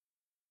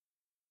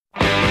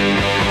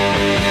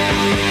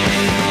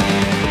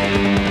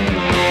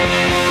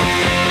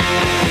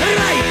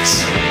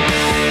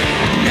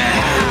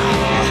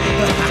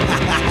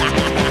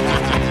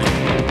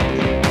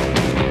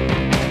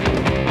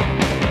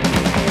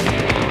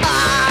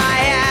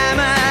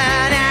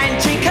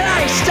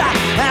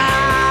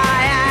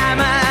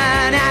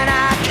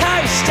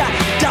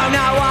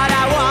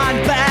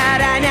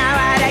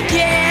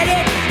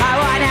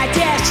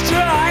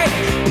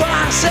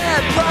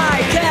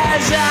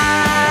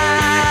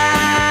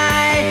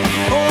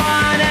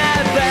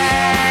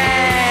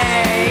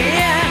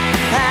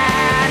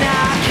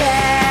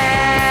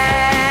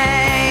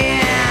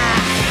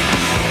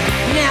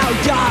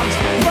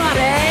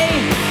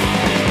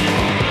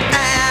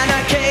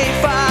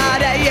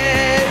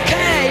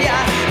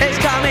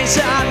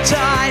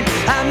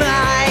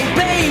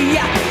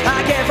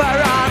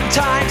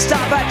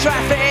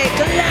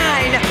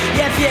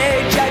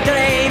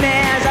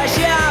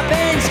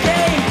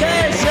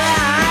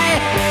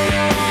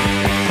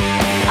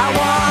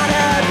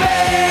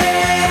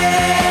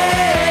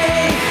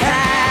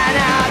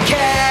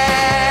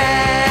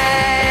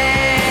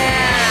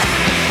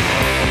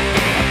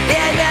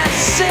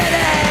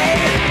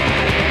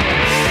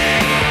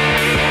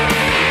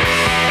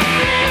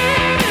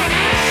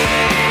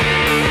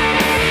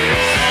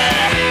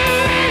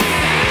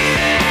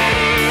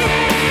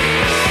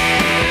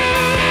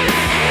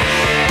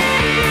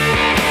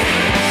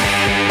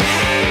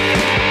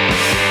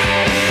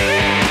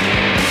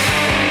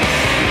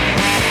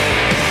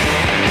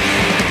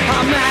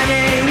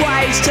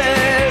means to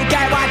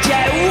get what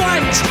you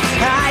want.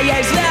 I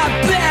use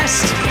the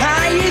best,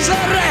 I use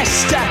the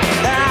rest,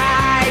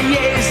 I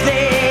use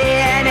the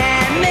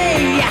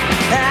enemy,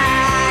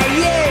 I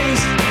use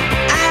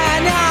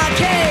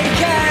anarchy,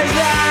 'cause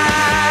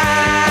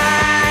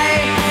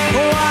I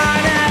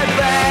wanna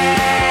be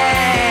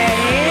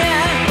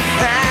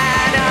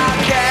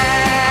anarchy.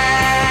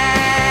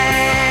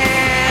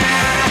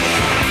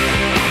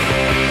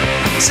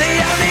 It's the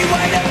only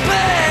way to be.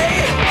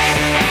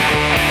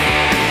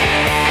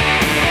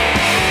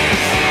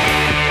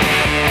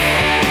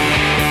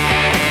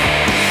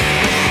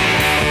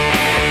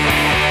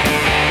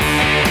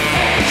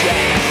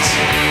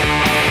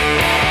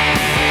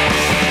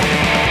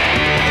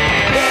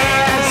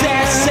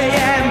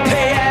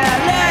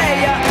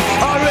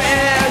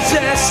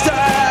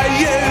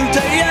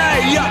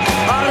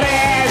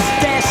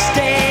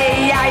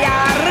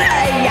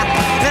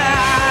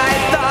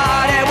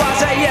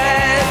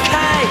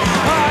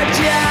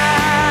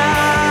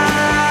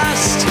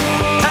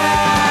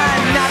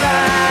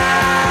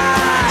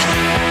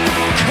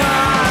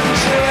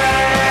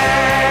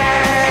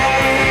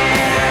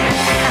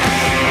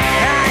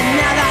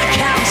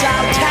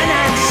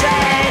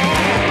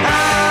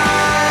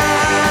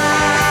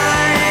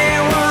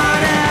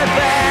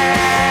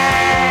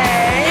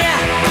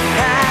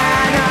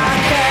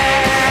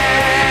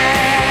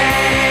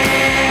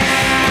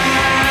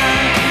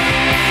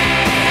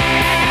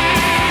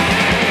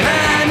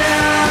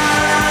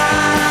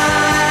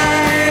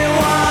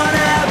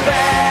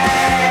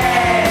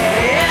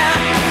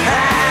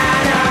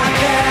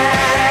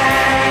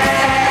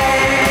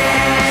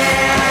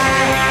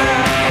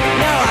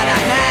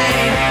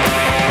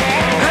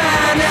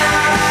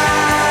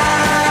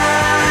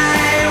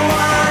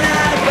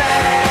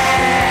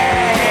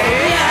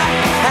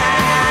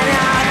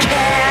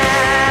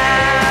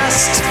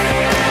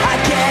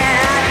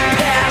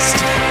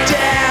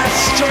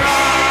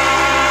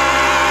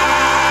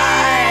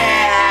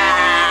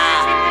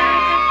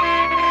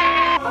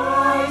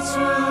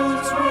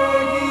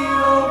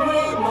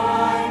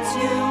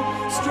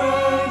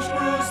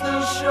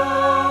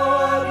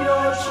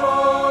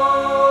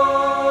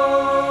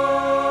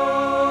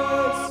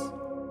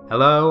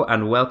 Hello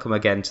and welcome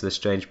again to the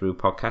Strange Brew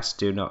podcast.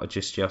 Do not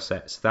adjust your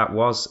sets. That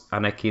was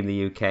Anarchy in the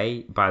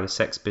UK by the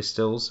Sex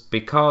Pistols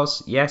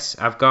because, yes,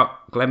 I've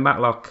got Glen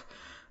Matlock.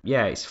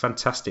 Yeah, it's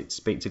fantastic to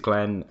speak to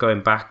Glen,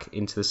 going back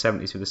into the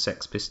 70s with the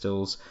Sex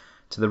Pistols,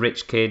 to the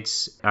Rich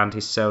Kids and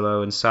his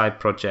solo and side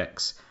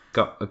projects.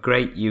 Got a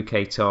great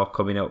UK tour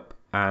coming up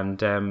and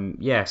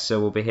so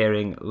we'll be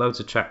hearing loads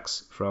of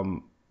tracks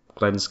from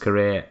Glen's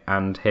career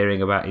and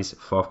hearing about his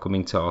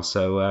forthcoming tour.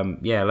 So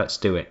let's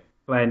do it.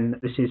 Glen,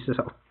 this is a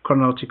sort of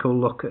chronological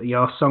look at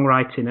your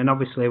songwriting, and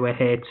obviously we're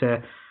here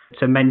to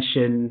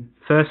mention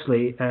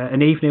firstly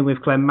an evening with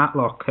Glen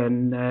Matlock,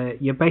 and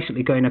you're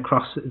basically going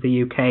across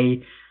the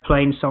UK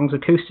playing songs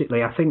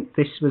acoustically. I think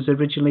this was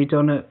originally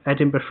done at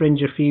Edinburgh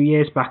Fringe a few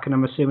years back, and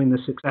I'm assuming the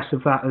success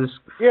of that has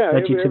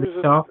led you to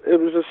the top. It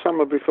was the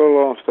summer before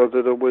last. I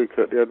did a week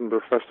at the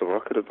Edinburgh Festival. I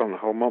could have done the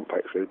whole month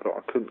actually, but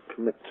I couldn't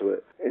commit to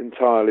it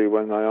entirely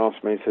when they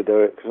asked me to do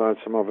it because I had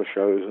some other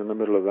shows in the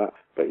middle of that.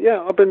 But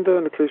yeah, I've been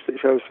doing acoustic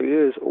shows for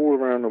years all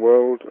around the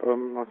world.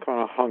 I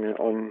kind of hung it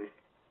on.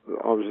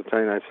 I was a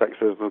teenage Sex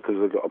Pistol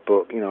because I got a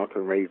book, I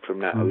can read from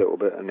that a little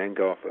bit and then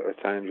go off at a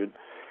tangent.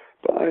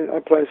 But I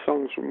play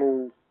songs from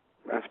all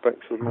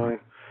aspects of my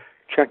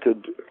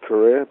checkered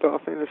career, but I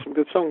think there's some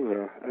good songs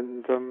there,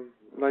 and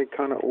they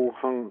kind of all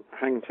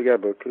hang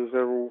together because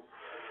they're all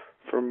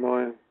from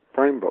my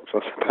brain box, I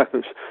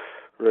suppose,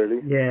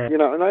 really. Yeah.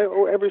 And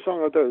every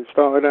song I do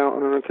started out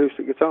on an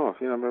acoustic guitar,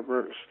 whether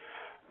it's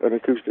an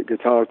acoustic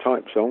guitar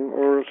type song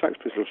or a Sex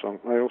Pistol song,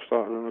 they all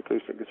started on an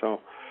acoustic guitar.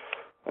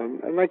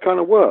 And they kind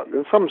of work.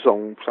 And some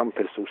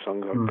Pistol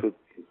songs I could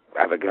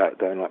have a go at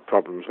doing, like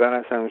Problems.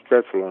 That sounds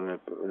dreadful on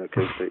an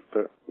acoustic,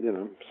 but,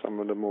 some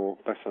of the more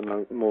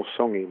lesser-known, more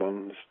songy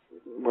ones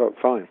work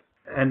fine.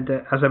 And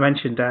as I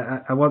mentioned,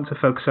 I want to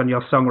focus on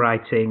your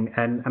songwriting,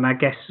 and I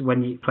guess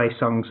when you play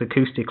songs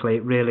acoustically,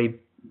 it really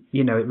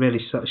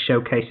sort of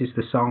showcases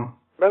the song.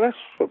 Well, that's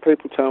what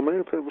people tell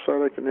me. People say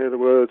they can hear the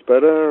words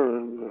better,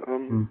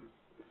 and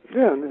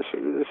and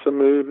it's a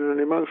mood and an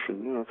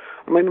emotion.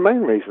 I mean, the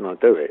main reason I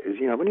do it is,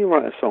 when you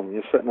write a song,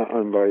 you're sitting at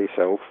home by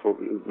yourself, or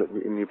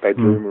in your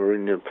bedroom or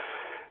in your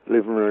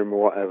living room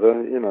or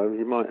whatever.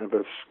 You might have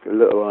a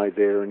little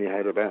idea in your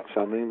head about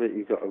something, but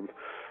you've got a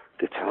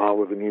guitar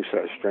with a new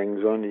set of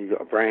strings on, you've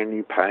got a brand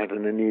new pad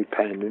and a new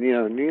pen,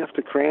 and you have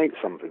to create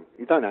something.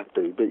 You don't have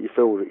to, but you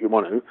feel that you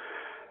want to.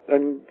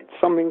 And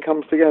something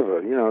comes together,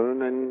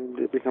 and then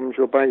it becomes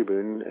your baby,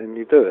 and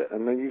you do it.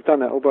 And then you've done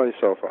that all by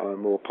yourself at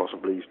home, or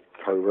possibly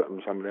co-written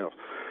with somebody else.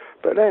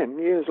 But then,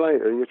 years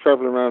later, you're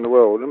travelling around the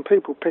world, and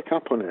people pick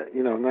up on it,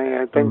 and they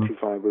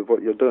identify with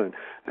what you're doing.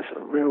 It's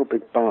a real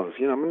big buzz.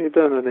 When you're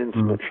doing an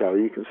intimate show,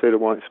 you can see the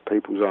whites of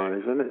people's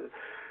eyes, and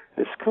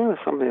it's kind of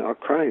something I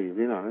crave,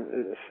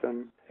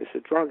 It's a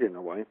drug in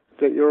a way,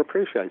 that you're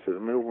appreciated,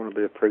 and we all want to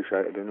be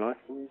appreciated in life.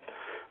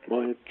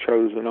 My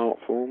chosen art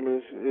form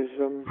is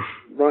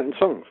writing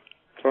songs.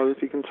 So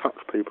if you can touch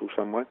people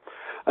some way.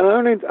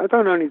 And I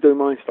don't only do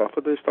my stuff,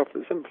 I do stuff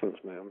that's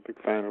influenced me. I'm a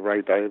big fan of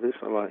Ray Davies.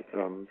 I like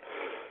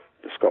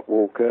Scott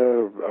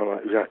Walker. I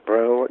like Jacques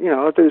Brel. You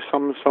know, I do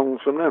some songs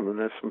from them, and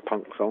there's some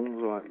punk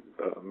songs like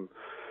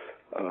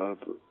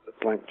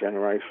Blank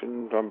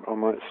Generation. I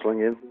might sling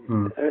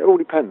in. It all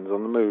depends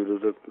on the mood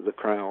of the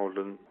crowd,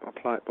 and I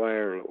play it by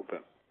ear a little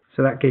bit.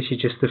 So that gives you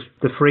just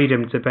the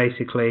freedom to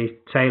basically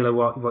tailor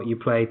what you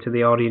play to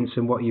the audience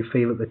and what you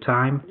feel at the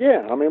time?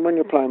 Yeah, I mean, when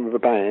you're playing with a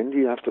band,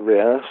 you have to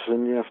rehearse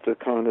and you have to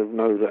kind of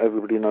know that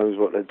everybody knows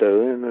what they're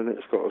doing, and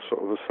it's got a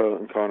sort of a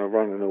certain kind of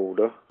running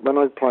order. When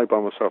I play by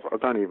myself, I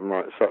don't even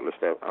write a set list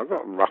out. I've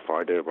got a rough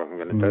idea of what I'm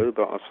going to do,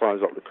 but I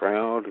size up the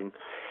crowd, and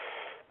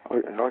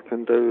I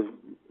can do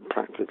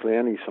practically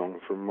any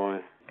song from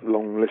my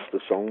long list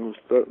of songs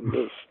that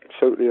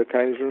suit the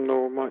occasion,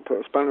 or might put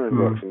a spanner in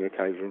the works in the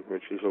occasion,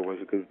 which is always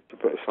a good to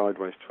put a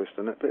sideways twist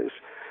in it. But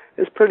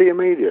it's pretty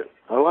immediate.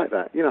 I like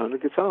that. You know, the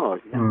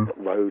guitar, you've got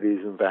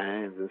roadies and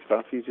bands and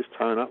stuff. You just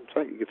turn up,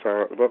 take your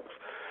guitar out of the box,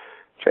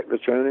 check the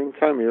tuning,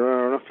 comb your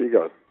hair, and off you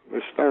go.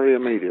 It's very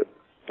immediate,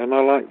 and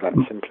I like that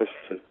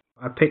simplicity.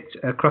 I picked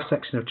a cross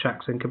section of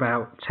tracks, I think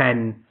about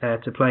 10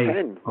 to play.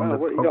 10? Wow,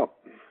 what you got?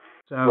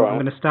 So I'm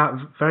going to start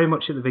very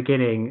much at the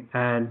beginning,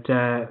 and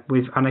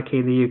with Anarchy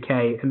in the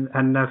UK,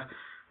 and I've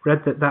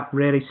read that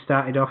really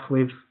started off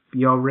with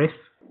your riff.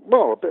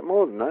 Well, a bit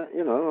more than that,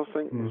 you know. I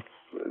think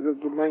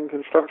the main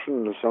construction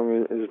of the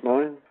song is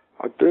mine.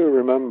 I do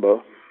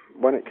remember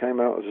when it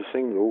came out as a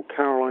single,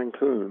 Caroline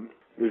Coon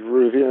was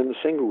reviewing the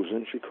singles,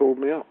 and she called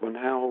me up and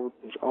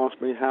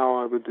asked me how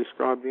I would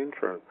describe the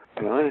intro.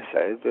 And I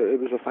said that it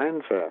was a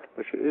fanfare,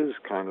 which it is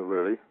kind of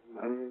really.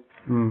 And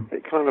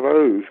it kind of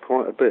owes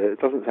quite a bit. It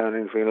doesn't sound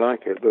anything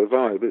like it, the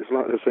vibe. It's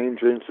like the theme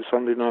tune to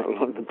Sunday Night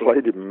London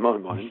Palladium in my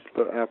mind,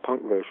 but our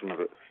punk version of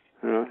it.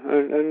 You know,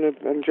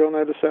 and John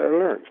had a set of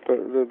lyrics, but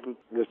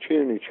the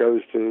tune he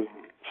chose to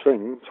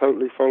sing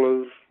totally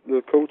follows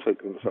the chord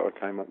sequence that I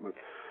came up with.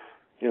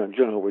 You know,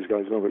 John always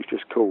goes, "Oh, it's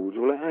just chords."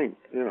 Well, it ain't.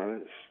 You know,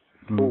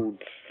 it's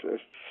chords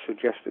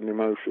suggesting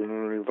emotion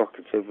and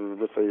evocative of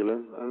the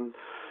feeling, and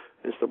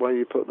it's the way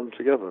you put them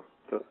together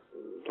that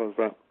does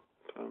that.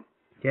 So.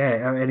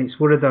 Yeah, I mean, it's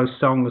one of those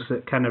songs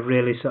that kind of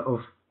really sort of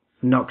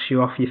knocks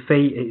you off your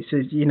feet.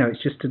 It's, you know,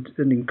 it's just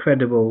an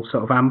incredible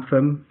sort of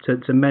anthem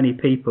to many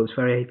people. It's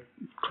very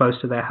close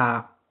to their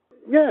heart.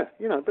 Yeah,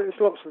 you know, but it's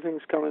lots of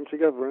things coming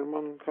together in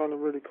one kind of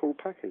really cool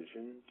package.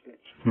 And it's,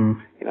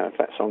 you know, if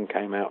that song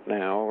came out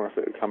now, or if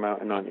it had come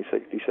out in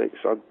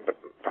 1966,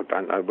 I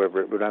don't know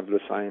whether it would have the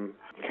same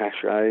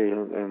cachet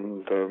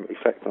and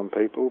effect on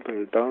people, but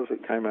it does.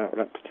 It came out at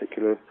that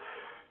particular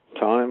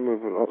time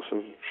with lots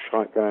of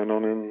shite going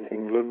on in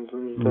England,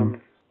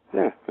 and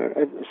yeah,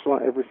 it's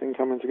like everything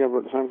coming together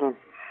at the same time.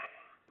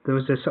 There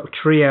was a sort of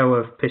trio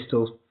of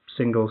Pistols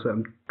singles that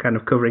I'm kind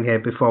of covering here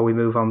before we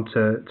move on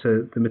to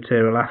the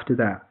material after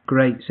that.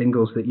 Great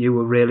singles that you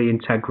were really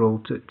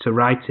integral to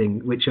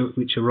writing, which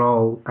are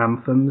all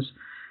anthems.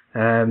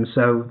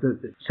 So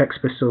the Sex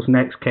Pistols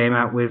next came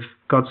out with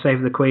God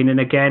Save the Queen, and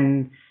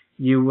again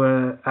you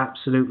were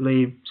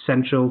absolutely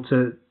central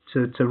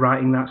to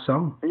writing that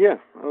song. Yeah,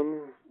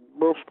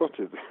 well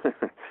spotted.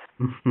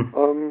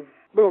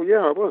 Well,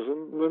 yeah, I was,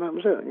 and that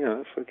was it. You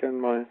know, it's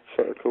again my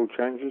set of chord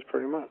changes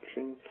pretty much,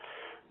 and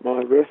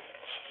my riffs.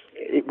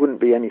 It wouldn't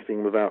be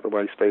anything without the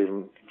way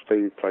Steve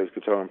plays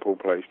guitar and Paul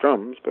plays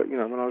drums, but, you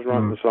know, when I was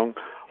writing the song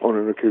on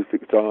an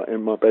acoustic guitar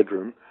in my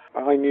bedroom,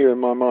 I knew in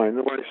my mind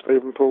the way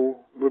Steve and Paul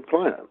would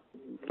play it.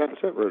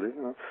 That's it, really.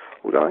 You know.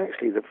 Although,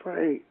 actually, the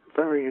very,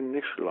 very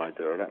initial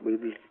idea of that, we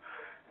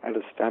had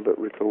a stab at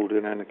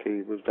recording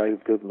Anarchy with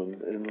Dave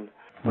Goodman in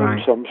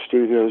some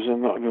studios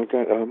in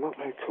Nottingham. What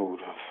are they called?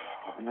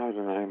 I know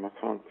the name, I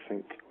can't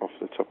think off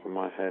the top of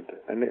my head.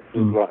 And it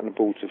was like an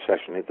abortive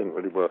session, it didn't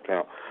really work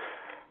out.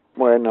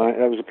 Well, no,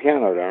 there was a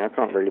piano there. I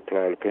can't really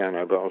play the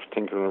piano, but I was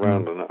tinkering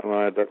around on it, and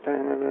I had that.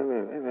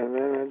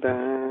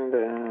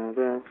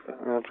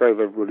 And I drove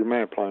everybody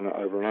mad playing it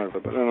over and over.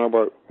 But then I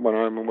went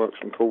home and worked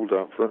some chords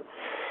out for it,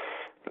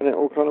 and it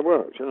all kind of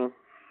worked, you know.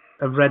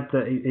 I've read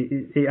that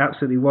it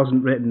absolutely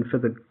wasn't written for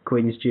the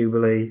Queen's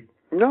Jubilee.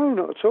 No,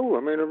 not at all. I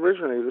mean,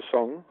 originally the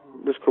song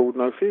was called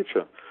No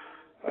Future,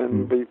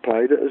 and we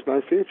played it as No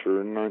Future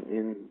in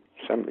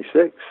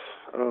 1976.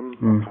 I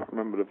can't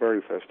remember the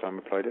very first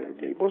time I played it.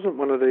 It wasn't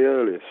one of the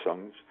earliest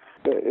songs,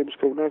 but it was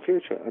called No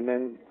Future. And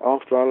then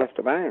after I left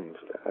the band,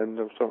 and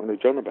I was talking to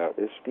John about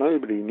this,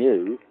 nobody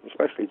knew,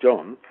 especially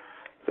John,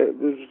 that it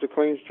was the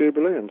Queen's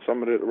Jubilee, and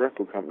somebody at the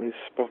record company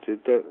spotted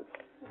that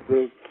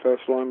the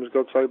first line was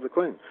God Save the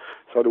Queen.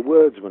 So the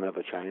words were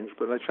never changed,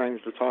 but they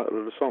changed the title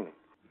of the song.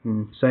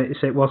 So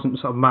it wasn't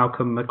sort of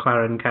Malcolm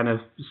McLaren kind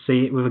of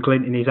see it with a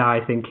glint in his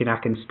eye thinking I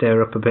can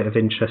stir up a bit of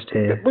interest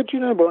here. But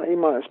you know what, he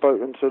might have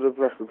spoken to the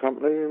record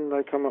company and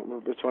they come up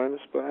with between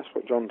us, but that's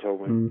what John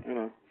told me, you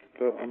know.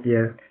 But,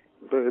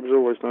 but it was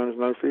always known as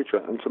No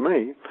Future. And to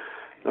me,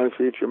 No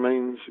Future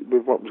means,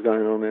 with what was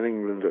going on in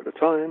England at the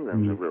time, there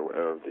was a real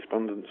air of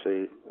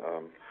despondency.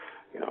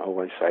 I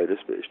always say this,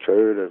 but it's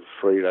true. There's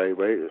a 3-day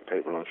week. There's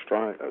people on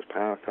strike. There's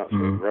power cuts.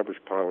 There's rubbish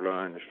piled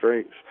high in the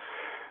streets.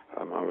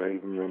 I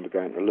even remember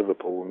going to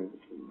Liverpool, and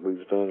we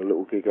was doing a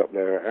little gig up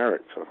there at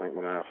Eric's, I think,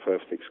 one of our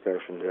first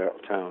excursions out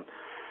of town.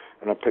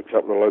 And I picked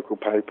up the local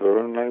paper,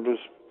 and they was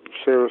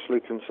seriously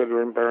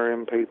considering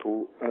burying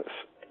people at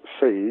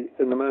sea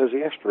in the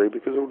Mersey estuary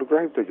because all the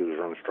grave diggers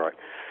were on strike.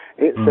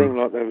 It seemed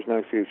like there was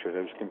no future.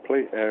 There was a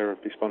complete air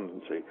of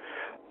despondency.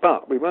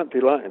 But we weren't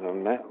delighting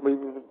on that.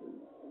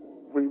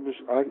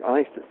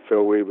 I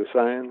feel we were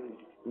saying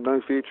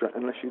no future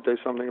unless you do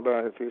something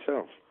about it for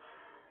yourself.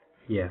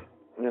 Yeah.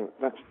 Yeah,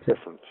 that's the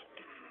difference.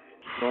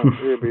 Right,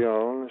 here we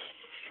are. Let's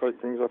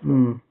shake things up.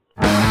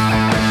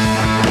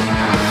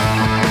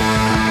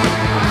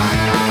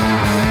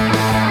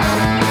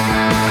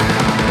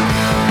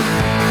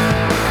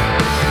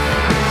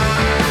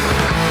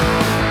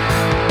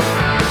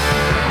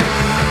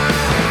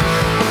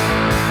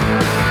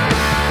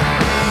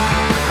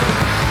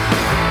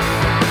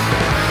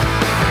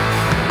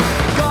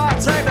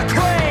 God save the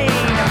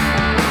Queen,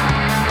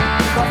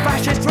 the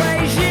fascist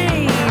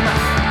regime.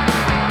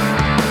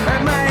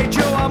 It made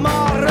you a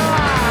moron,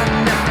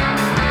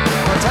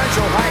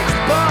 potential hate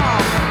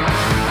bomb.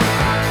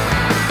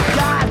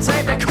 God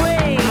save the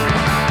Queen,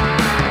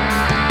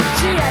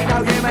 she ain't no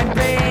human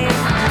being.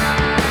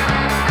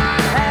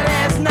 There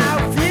is no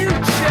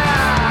future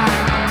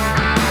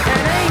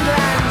in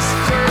England's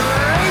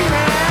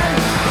dreaming.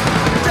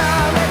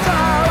 Don't be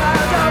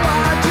told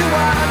what you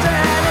want,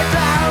 and it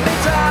don't be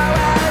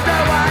told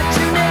what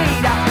you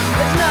need.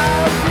 There's no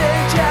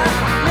future,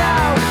 no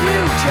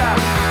future,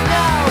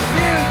 no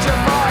future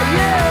for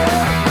you.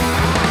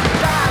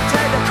 God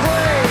save the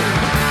Queen,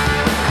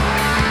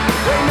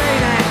 we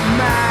mean it,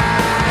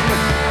 man.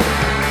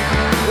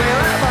 We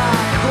love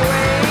our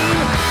Queen,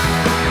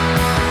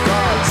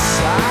 God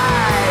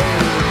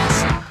saves.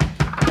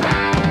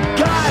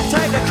 God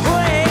save the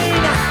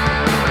Queen,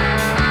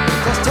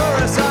 'cause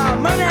tourists are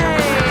money,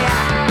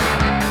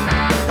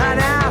 and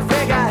our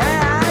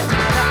figurehead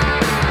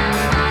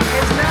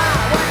is not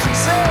what she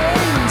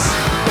seems.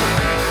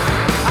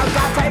 Oh,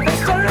 God save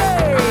history,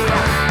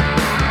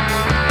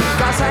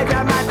 God save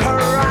your mad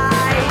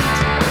parade.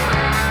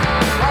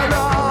 Oh,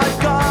 Lord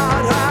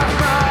God have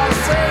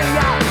mercy,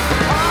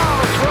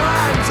 all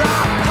crimes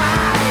are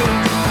paid.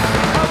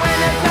 Oh, when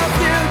there's no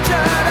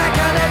future, there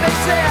can it be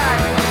seen?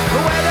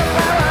 Where the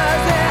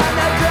power's in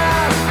the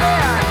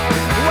dustbin,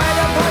 where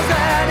the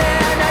poison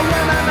in the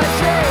human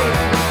machine,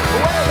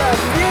 where the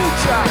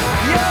future,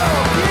 your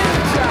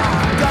future.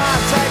 God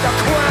save the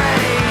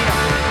Queen,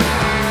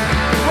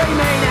 we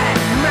mean it,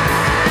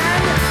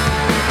 man.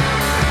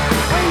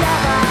 We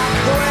love our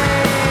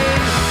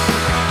Queen,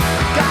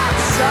 God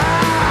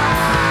saves.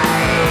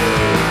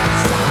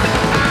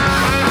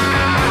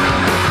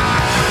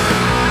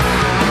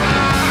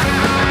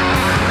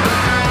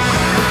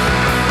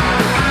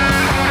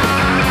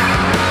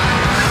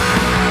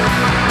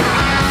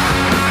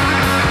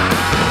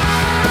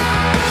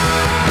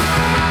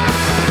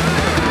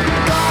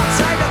 God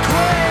save the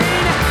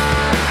Queen,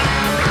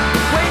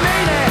 we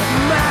mean it,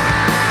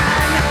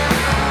 man.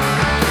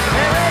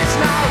 There is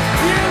no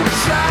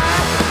future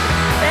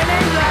in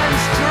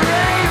England's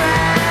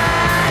dreaming.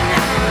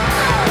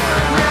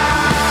 No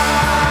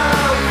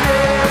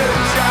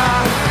future,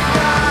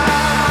 no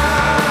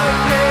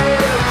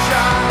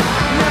future, no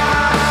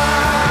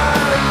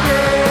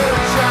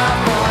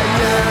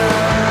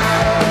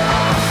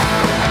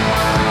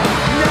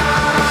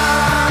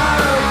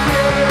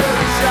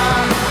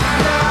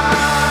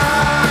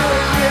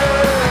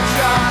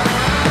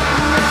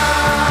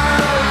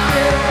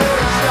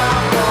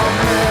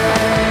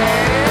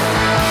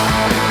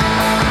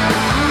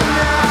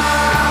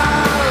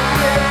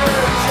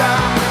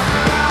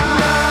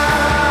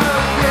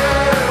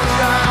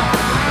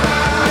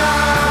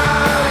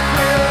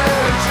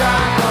future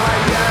for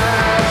you.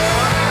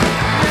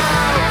 No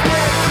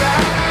future, no future,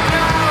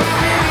 no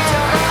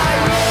future for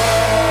me.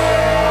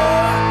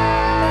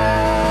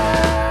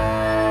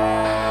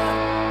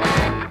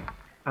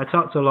 I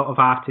talked to a lot of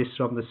artists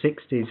from the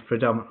 60s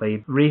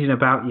predominantly. Reading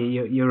about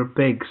you, you're a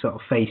big sort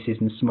of Faces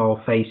and Small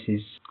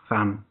Faces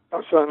fan.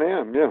 I certainly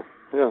am, yeah.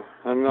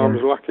 And I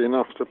was lucky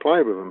enough to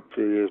play with them a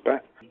few years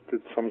back.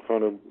 Did some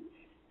kind of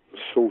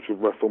sort of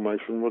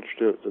reformation. Rod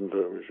Stewart didn't do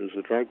it, which was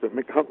a drag, but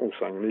Mick Hucknall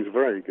sang, and he's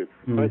very good.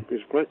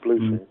 He's a great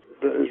blues singer.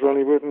 But it was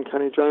Ronnie Wood and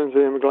Kenny Jones,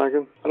 Ian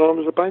McLagan, and I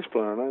was a bass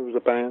player, and I was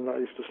a band that I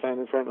used to stand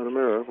in front of the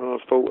mirror when I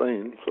was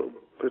 14, sort of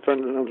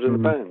pretending I was in the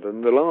band.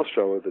 And the last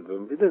show I did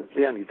with them,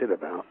 we only did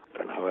about,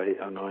 8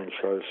 or 9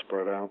 shows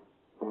spread out.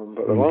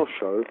 But the last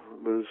show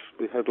was,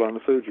 we headlined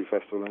the Fuji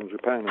Festival in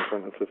Japan in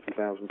front of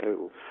 50,000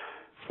 people.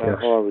 So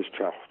I was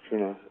chuffed,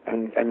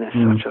 And there's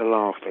such a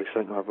laugh. They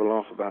seem to have a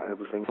laugh about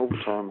everything all the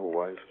time,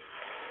 always.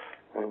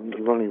 And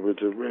Ronnie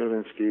Wood's a real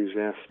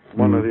enthusiast.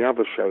 One of the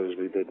other shows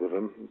we did with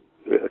them,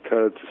 it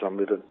occurred to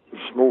somebody that the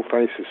Small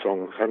Faces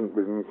songs hadn't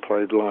been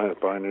played live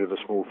by any of the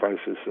Small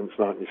Faces since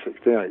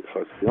 1968.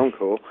 So for the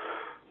encore,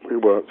 we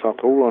worked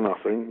up All or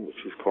Nothing,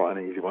 which is quite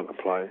an easy one to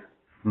play.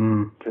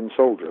 Tin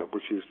Soldier,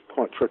 which is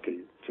quite tricky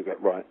to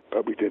get right,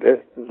 but we did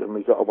it, and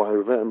we got away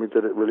with it, and we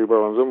did it really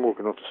well. As I'm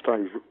walking off the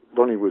stage,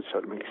 Ronnie Wood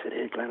said to me, he said,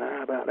 "Here, Glenn,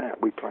 how about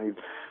that? We played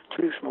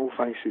 2 Small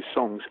Faces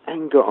songs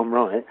and got them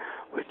right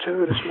with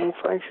 2 of the Small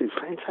Faces.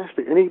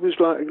 Fantastic." And he was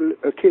like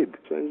a kid,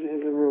 so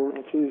he's a real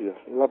enthusiast,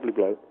 a lovely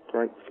bloke,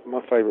 great,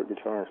 my favourite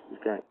guitarist, he's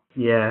great.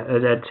 Yeah,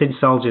 Tin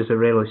Soldier's a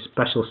really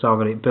special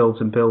song, and it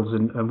builds and builds,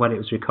 and when it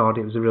was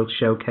recorded, it was a real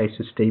showcase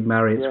of Steve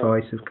Marriott's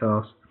voice, of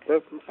course.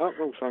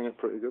 Outlaw sang it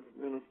pretty good,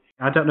 you know.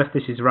 I don't know if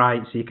this is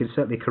right, so you can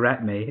certainly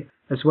correct me.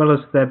 As well as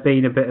there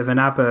being a bit of an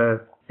ABBA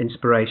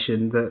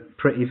inspiration, that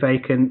Pretty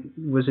Vacant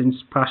was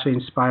partially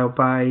inspired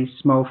by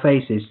Small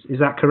Faces. Is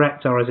that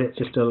correct, or is it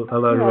just a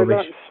load of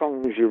rubbish? That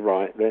songs, you're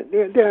right.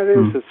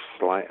 There's a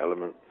slight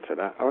element to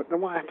that.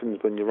 And what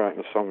happens when you're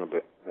writing a song a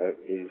bit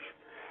is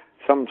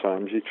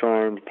sometimes you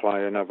try and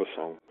play another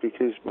song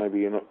because maybe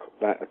you're not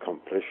that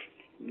accomplished.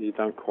 You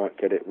don't quite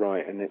get it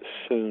right, and it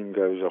soon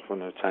goes off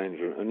on a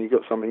tangent, and you've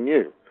got something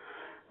new,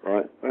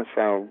 right? That's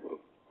how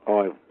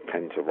I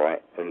tend to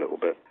write a little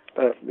bit.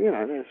 But, you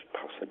know, there's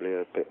possibly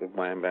a bit of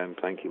Wham Bam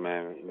Thank You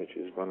Man, which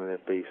is one of their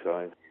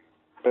B-sides.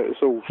 But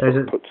it's all sort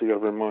of put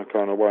together in my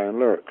kind of way, and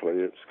lyrically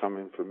it's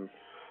coming from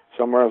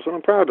somewhere else. And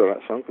I'm proud of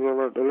that song because I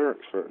wrote the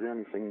lyrics for it. The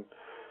only thing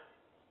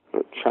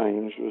that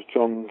changed was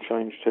John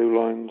changed 2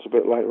 lines a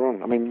bit later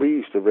on. I mean, we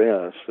used to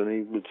rehearse and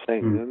he would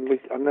sing, and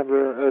I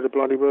never heard a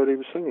bloody word he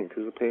was singing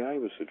because the PA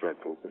was so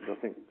dreadful, which I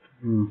think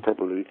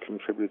probably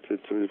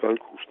contributed to his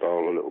vocal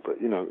style a little bit.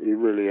 You know, he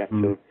really had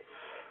to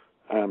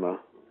hammer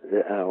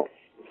it out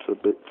to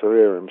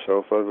hear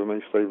himself over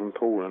me, Stephen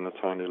Paul, in a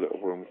tiny little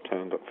room,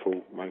 turned up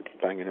full,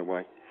 banging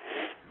away.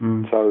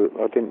 So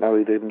I didn't know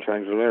he'd even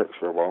changed the lyrics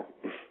for a while.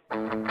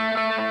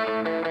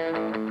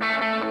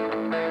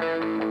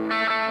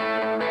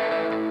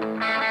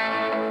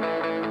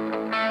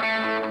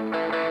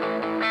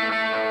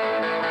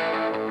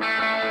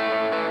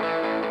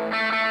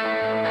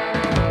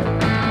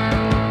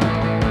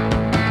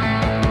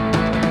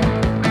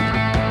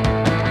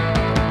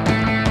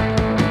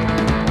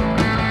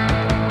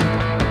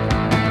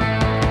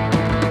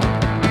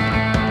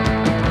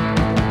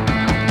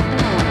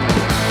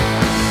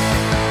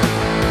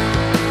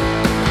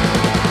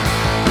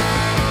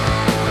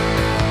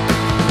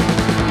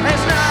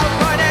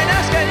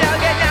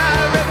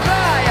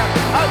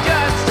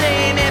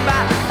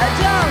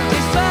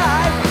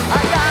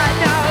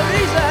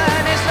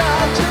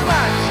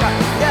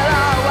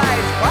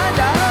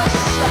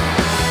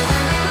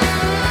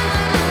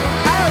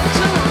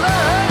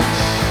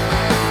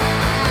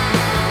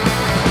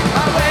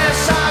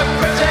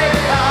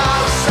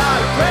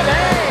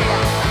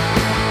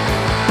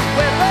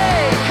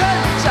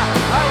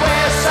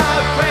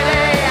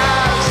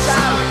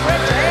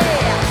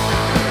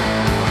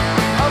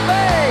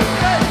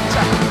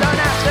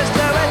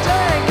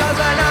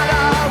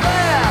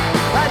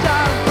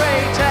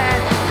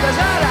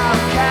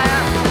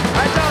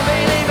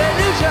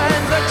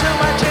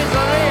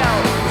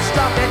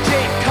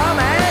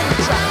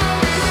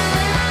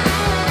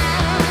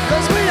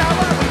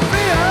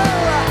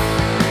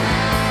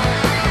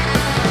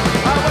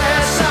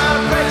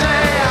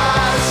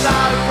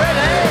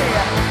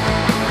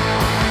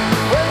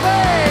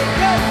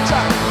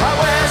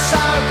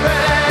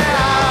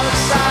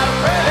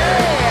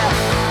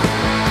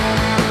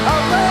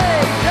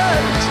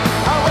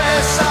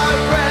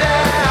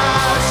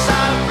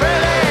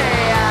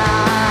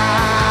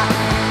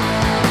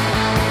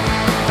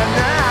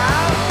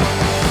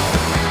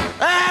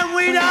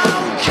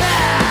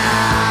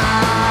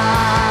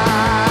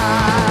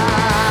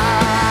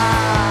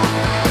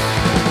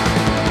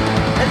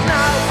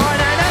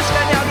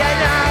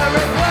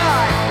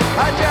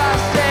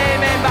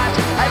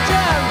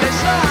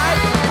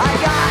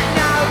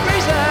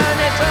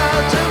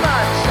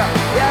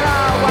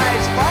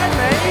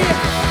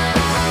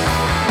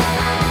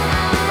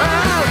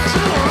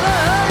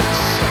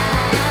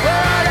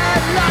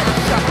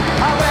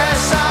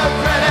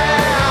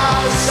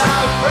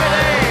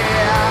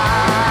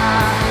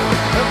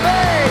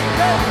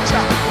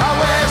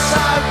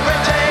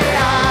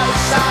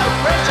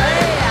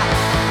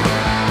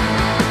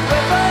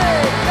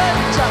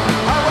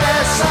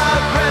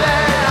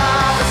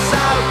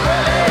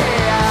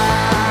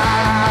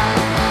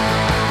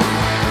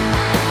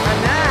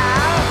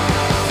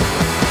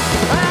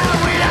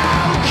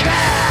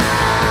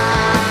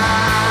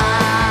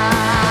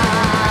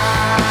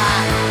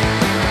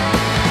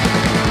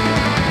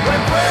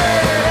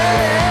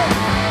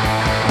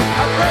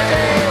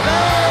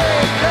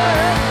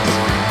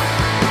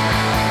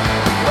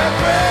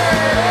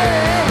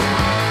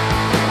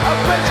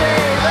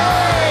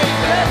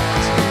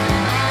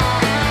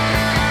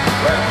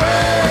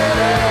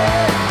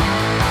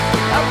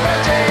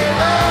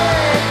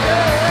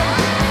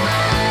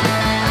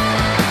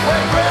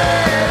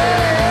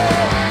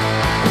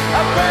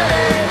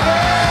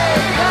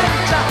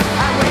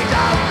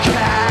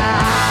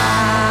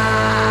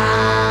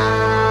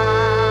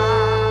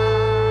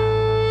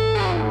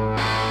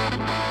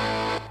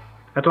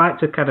 I'd like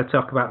to kind of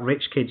talk about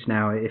Rich Kids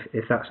now,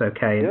 if that's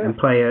okay, Yeah, and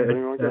play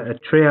a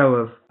trio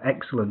of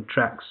excellent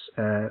tracks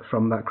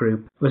from that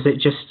group. Was it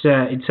just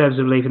in terms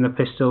of leaving the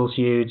Pistols,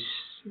 you'd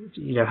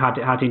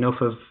had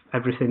enough of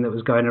everything that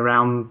was going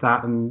around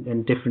that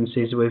and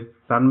differences with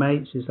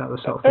bandmates? Is that the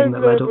sort of thing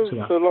that led up to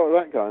that? There was a lot of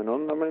that going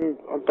on. I mean,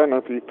 I don't know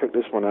if you picked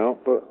this one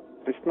out, but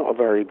it's not a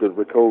very good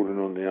recording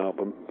on the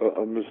album, but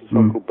there's a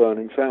song called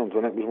Burning Sounds,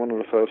 and it was one of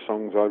the first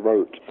songs I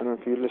wrote. And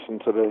if you listen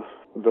to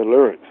the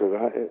lyrics of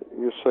that,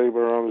 you'll see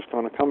where I was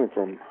kind of coming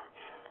from,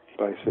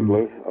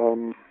 basically.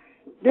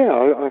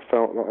 I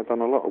felt like I'd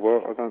done a lot of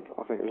work. I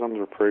think it was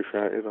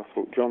underappreciated. I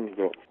thought John's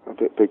got a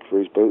bit big for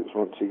his boots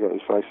once he got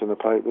his face in the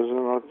papers,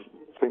 and I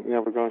think the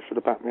other guys should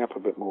have backed me up a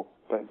bit more.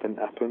 But it didn't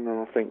happen,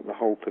 and I think the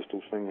whole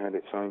Pistols thing had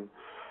its own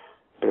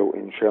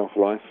built-in shelf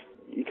life.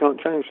 You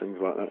can't change things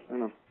like that, you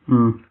know.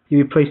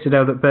 You'd be pleased to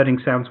know that Burning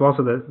Sounds was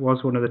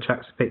one of the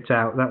tracks picked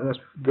out. That's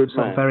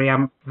sort of very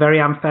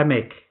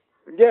anthemic.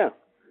 Yeah.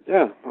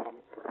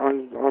 I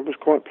was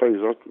quite pleased.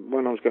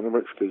 When I was getting the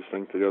Rich Kids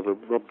thing together,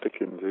 Rob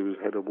Dickens, who was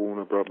head of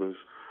Warner Brothers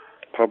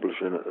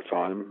Publishing at the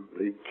time,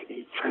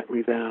 he tracked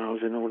me down. I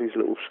was in all these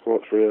little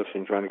squats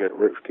rehearsing, trying to get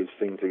Rich Kids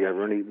thing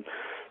together, and he'd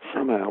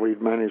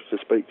managed to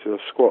speak to a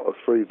squat of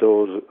 3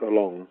 doors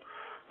along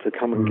to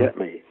come and get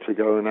me to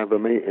go and have a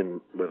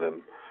meeting with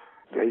him.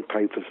 He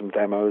paid for some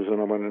demos, and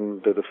I went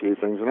and did a few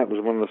things, and that was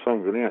one of the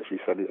songs, and he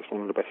actually said it's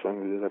one of the best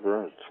songs he's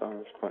ever heard, so I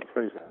was quite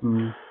pleased with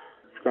that.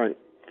 It's great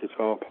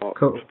guitar part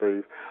from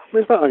Steve. I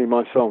mean, it's not only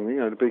my song,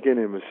 the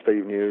beginning was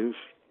Steve News,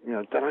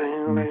 and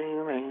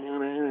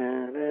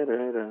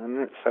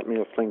it set me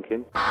off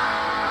thinking.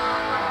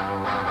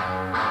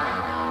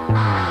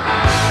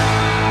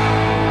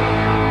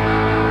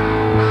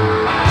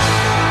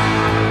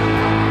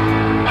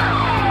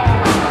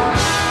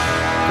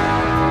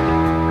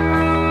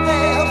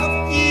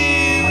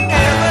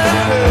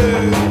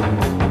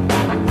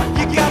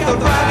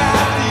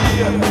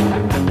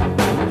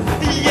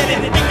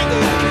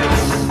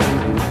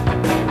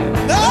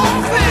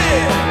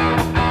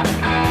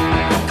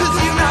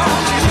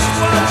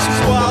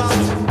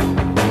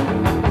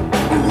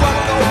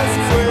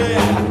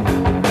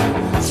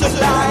 So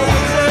lies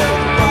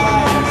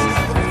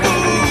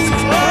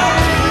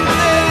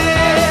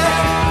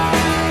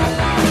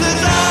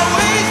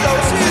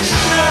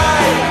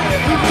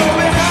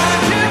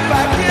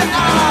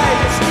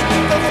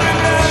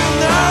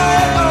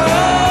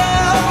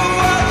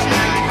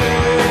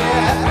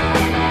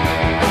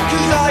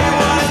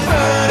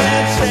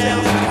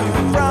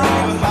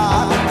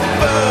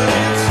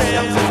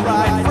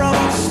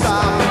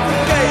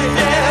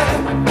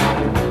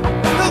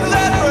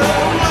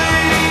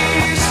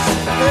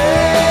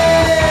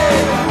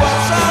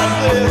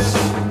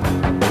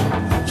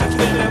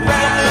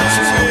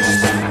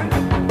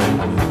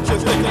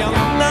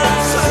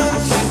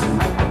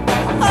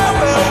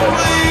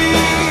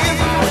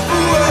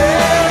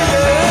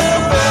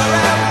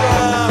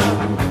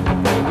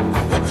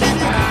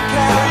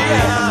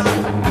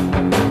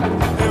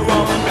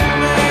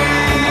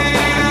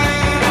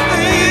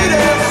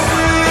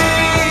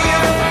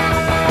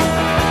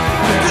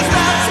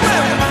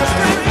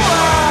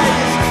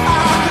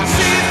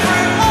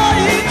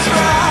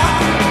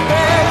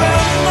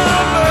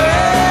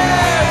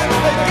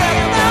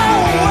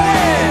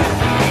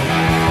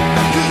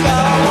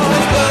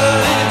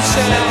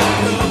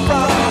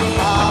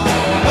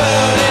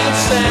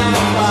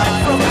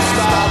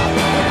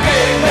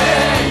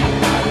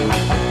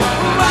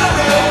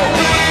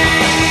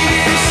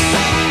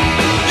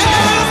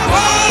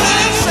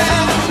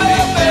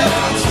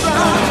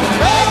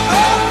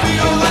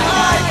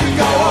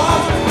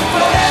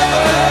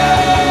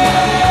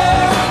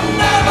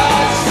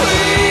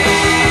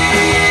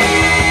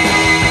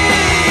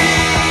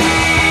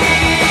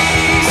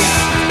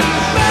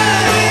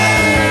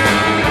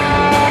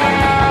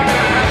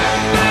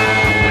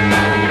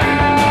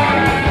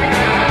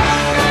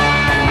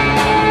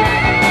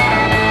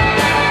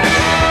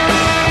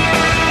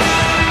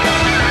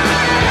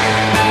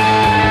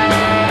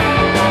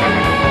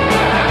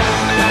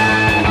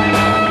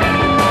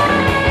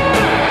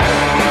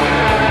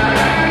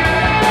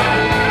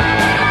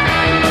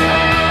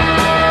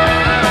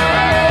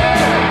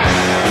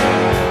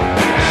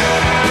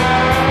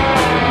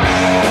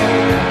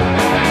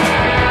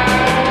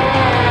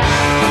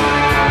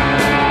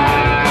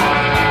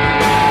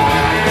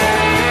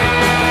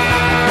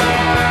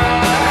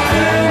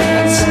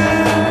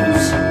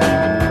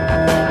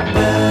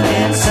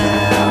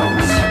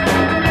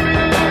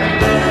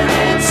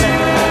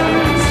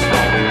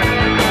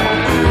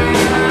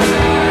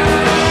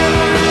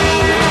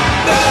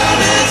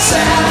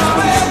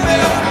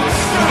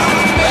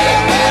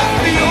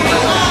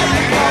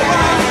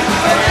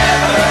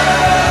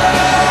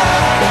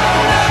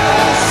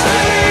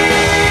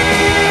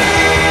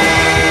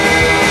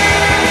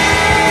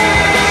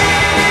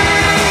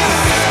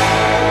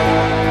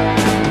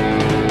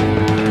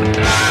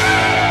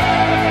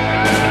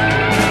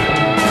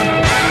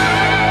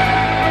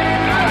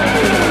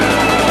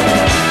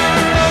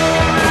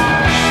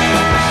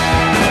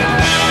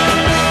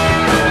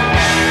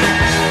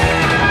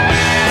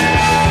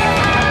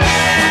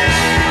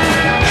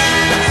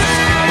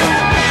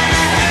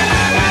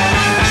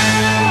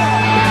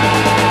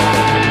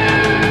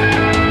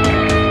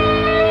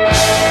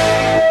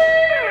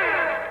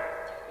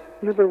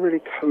never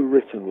really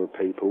co-written with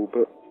people,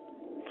 but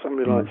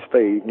somebody like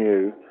Speed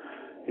knew.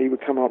 He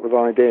would come up with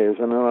ideas,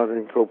 and then I'd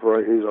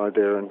incorporate his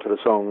idea into the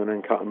song and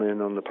then cut them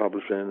in on the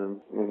publishing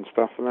and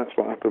stuff, and that's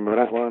what happened with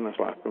that one. That's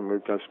what happened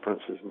with Ghost of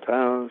Princes and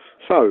Towers.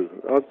 So,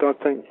 I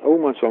think all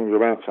my songs are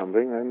about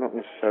something. They're not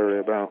necessarily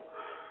about,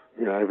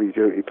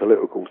 heavy-duty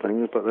political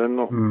things, but they're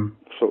not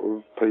sort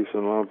of peace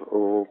and love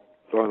or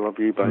I Love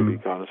You Baby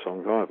kind of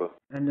songs either.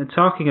 And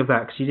talking of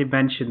that, because you did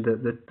mention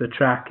that the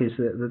track is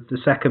the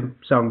second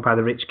song by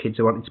the Rich Kids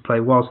I wanted to play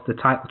was the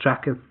title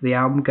track of the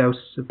album,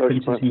 Ghosts of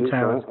Princes and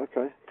Towers. Right,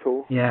 okay,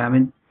 cool. Yeah, I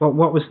mean, what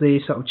was the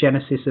sort of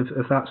genesis of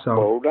that song?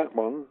 Well, that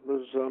one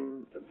was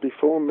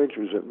before Midge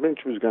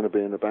was going to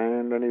be in the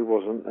band, and he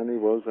wasn't, and he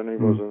was, and he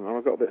wasn't. And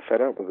I got a bit fed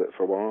up with it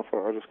for a while. I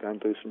thought I'd just go and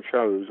do some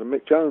shows. And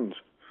Mick Jones,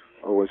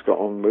 I always got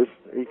on with.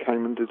 He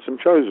came and did some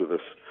shows with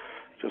us,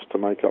 just to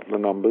make up the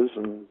numbers,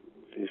 and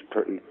he's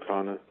pretty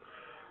kind of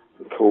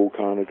cool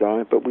kind of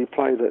guy. But we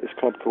played at this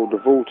club called the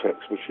Vortex,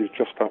 which is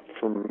just up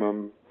from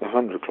the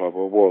 100 Club,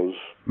 or was.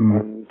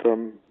 And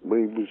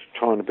we was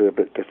trying to be a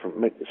bit different.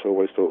 Mick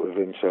always thought of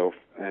himself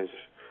as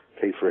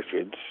Keith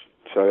Richards.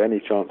 So any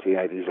chance he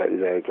had, he's let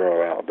his hair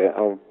grow out a bit.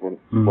 I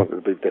wanted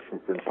to be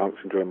different from punks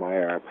and grow my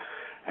hair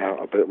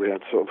out a bit. We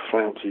had sort of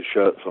flouncy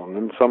shirts on.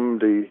 And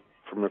somebody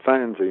from the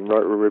fanzine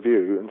wrote a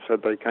review and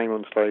said they came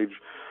on stage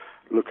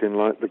looking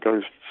like the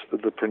ghosts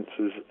of the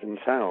princes in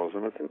Towers,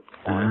 and I didn't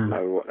quite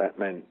know what that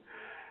meant.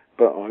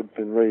 But I'd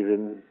been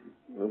reading,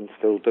 and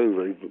still do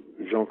read,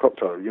 Jean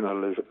Cocteau,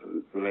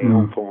 Les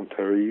Enfants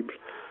Terribles,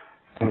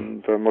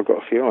 and I got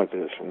a few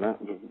ideas from that.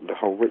 The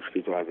whole Rich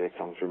Kids idea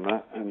comes from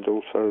that, and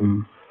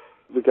also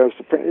the Ghost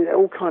of Prince. It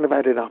all kind of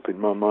added up in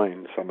my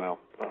mind somehow.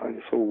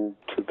 It's all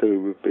to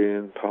do with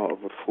being part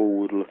of a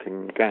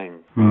forward-looking gang.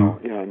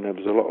 And there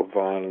was a lot of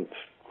violence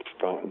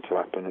starting to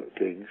happen at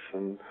gigs,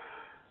 and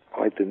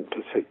I didn't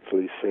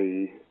particularly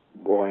see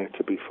why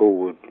to be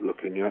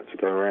forward-looking. You had to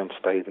go around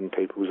staving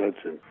people's heads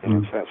in.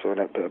 So that's all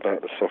that bit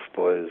about the soft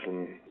boys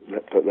and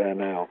that bit there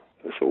now.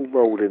 It's all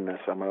rolled in there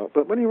somehow.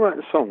 But when you write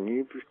a song,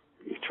 you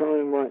try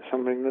and write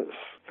something that's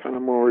kind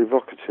of more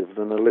evocative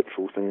than a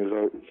literal thing, as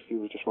though you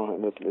were just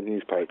writing a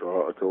newspaper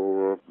article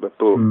or a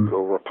book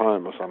or a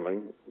poem or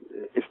something.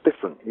 It's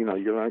different.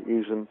 You're like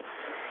using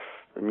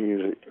the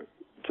music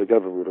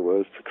together with the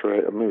words to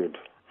create a mood.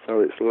 So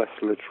it's less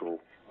literal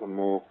and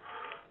more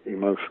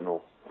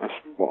emotional. That's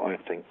what I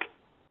think.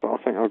 But I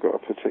think I've got a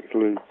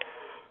particularly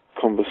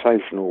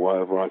conversational way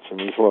of writing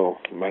as well,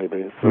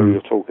 maybe. So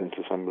you're talking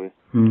to somebody,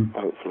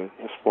 hopefully.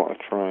 That's what I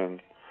try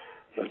and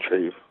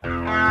achieve.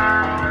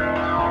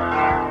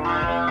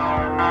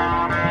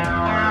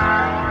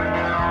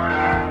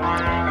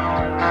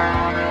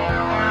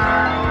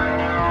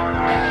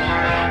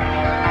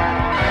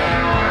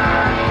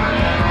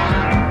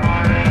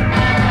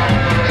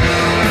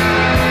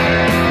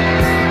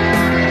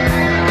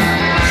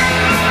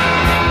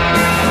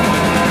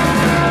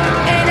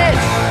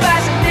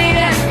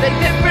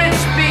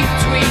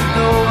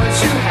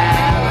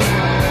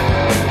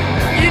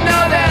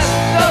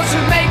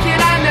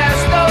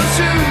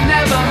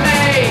 Never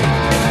made,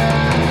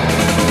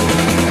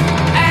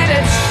 and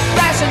it's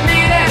fascinating.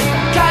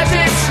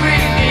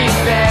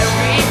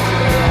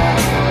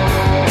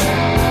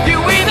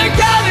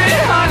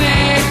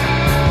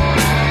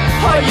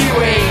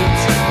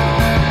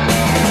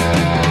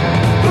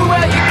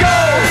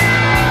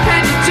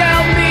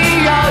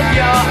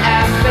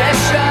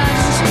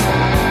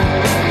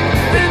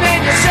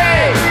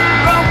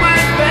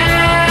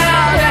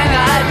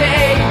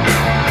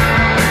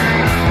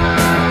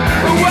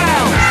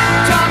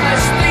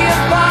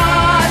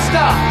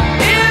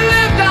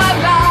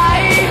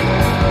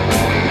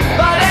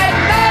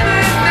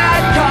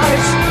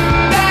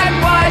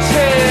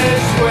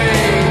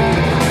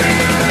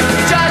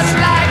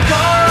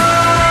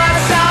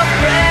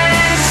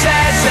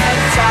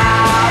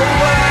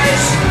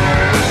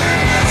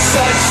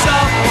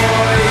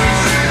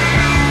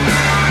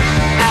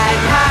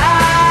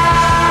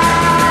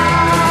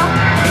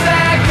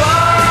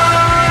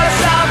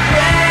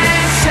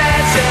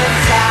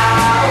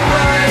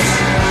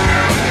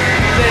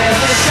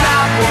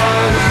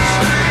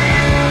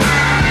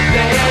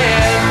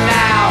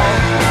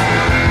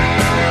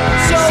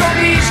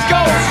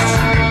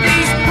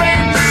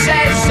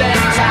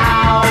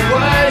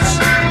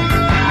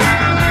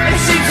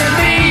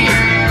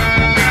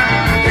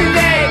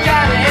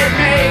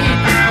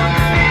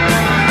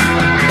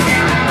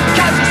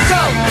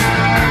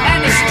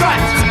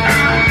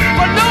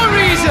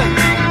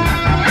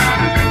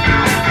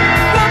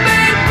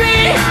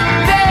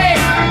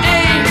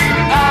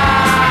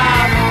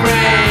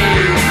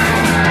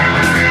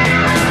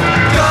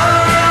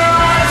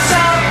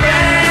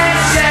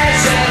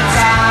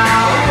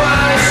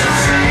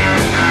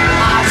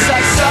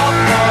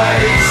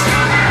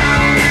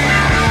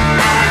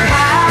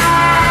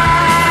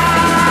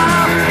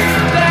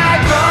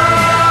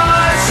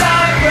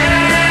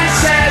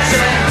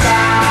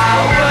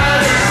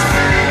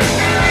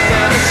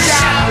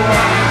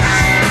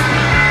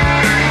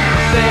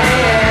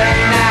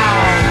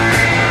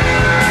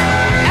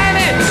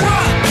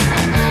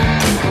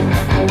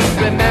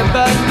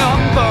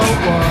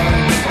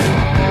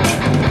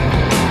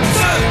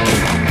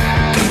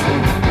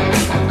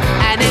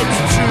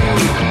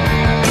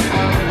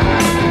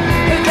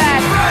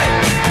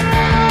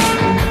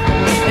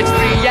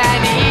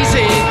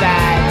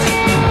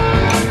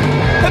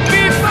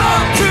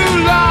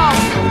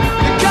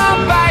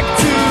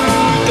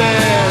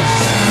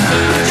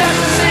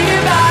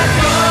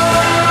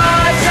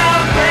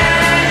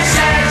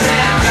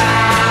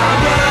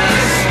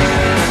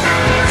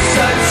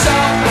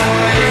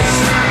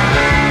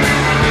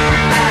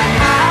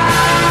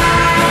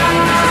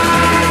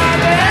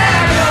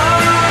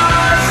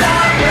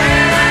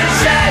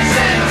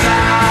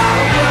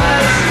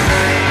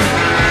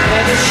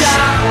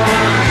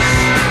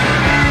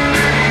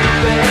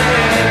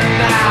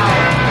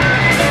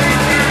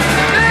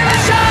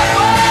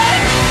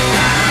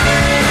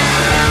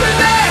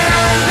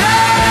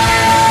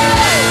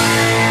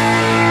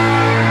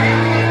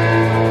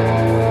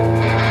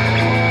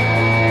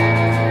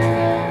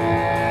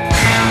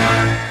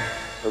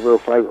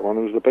 favourite one.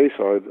 It was the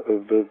B-side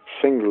of the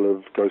single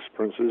of Ghost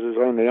Princesses,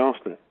 Only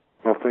Arsenic.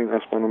 I think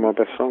that's one of my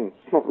best songs.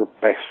 Not the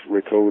best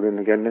recording,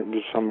 again, it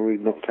was something we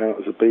knocked out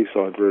as a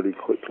B-side really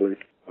quickly.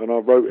 And I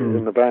wrote it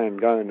in the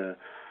band going there,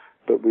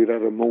 but we'd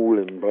had a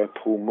mauling by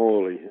Paul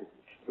Morley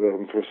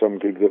for some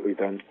gig that we'd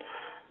done.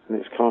 And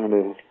it's kind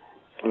of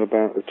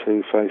about the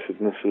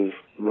two-facedness of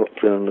rock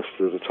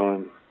journalists at the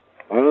time.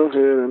 I'll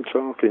hear them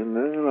talking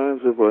their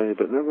lives away,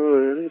 but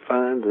never really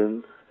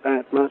finding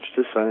that much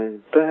to say.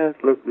 Bad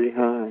look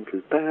behind,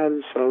 'cause bad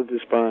is so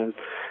despised.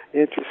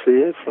 Yet you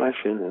see it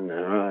flashing in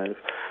their eyes.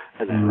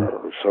 And they're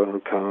all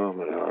so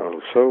calm and they're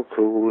all so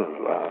cool. And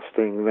the last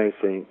thing they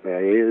think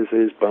there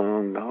is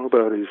bone.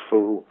 Nobody's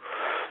fool.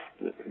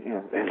 You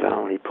know, there's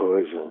only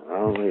poison,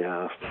 only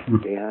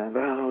arsenic behind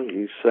all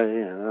you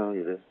say and all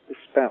you do. It's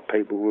about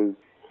people who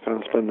kind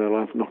of spend their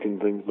life knocking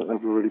things, but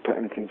never really put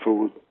anything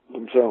forward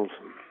themselves.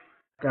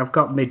 I've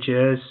got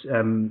Midge's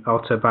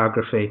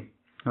autobiography.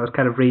 I was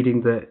kind of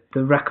reading that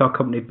the record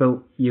company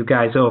built you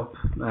guys up,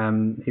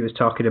 he was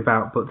talking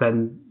about, but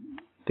then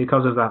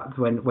because of that,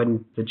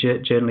 when the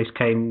journalists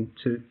came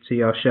to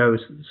your shows,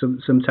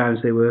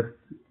 sometimes they were,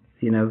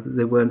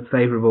 they weren't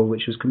favourable,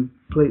 which was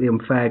completely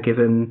unfair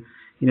given,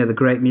 the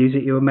great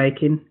music you were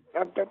making.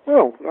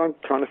 Well, I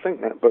kind of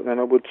think that, but then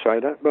I would say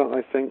that, but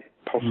I think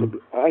possibly,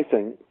 I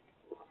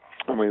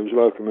mean, it was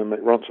welcoming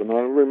Mick Ronson.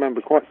 I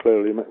remember quite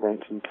clearly Mick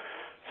Ronson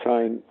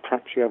saying,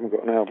 perhaps you haven't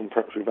got an album,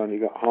 perhaps you've only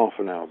got half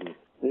an album.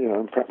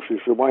 And perhaps you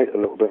should wait a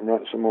little bit and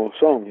write some more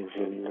songs.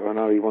 And I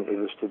know he wanted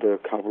us to do a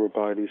cover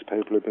by these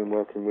people who've been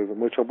working with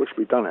him, which I wish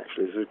we'd done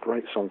actually. There's a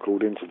great song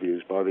called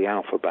Interviews by the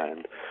Alpha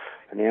Band.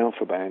 And the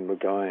Alpha Band were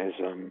guys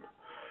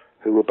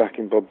who were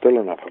backing Bob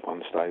Dylan up at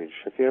one stage.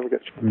 If you ever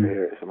get a chance to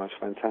hear it, it's the most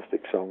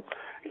fantastic song.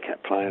 He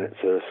kept playing it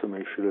to us and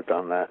we should have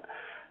done that.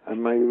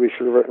 And maybe we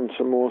should have written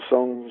some more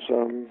songs,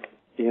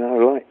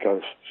 like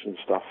Ghosts and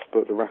stuff.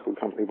 But the record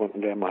company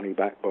wanted their money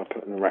back by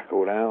putting the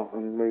record out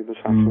and we was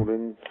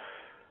hassled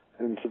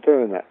into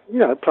doing that.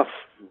 Plus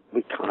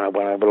we kind of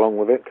went along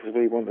with it because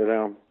we wanted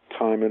our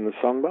time in the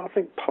sun. But I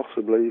think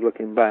possibly,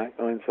 looking back,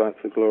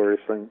 hindsight's a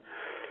glorious thing.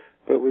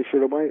 But we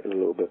should have waited a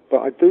little bit.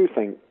 But I do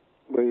think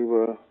we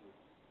were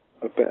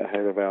a bit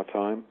ahead of our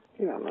time.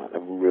 Not a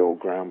real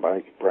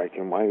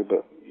groundbreaking way,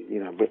 but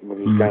when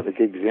we was going to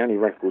gigs, the only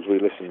records we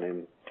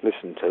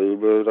listened to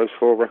were those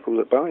 4 records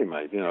that Bowie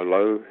made.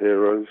 Low,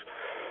 Heroes,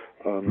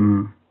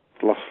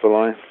 Lost for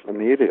Life, and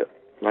The Idiot.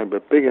 They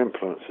were big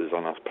influences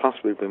on us. Plus,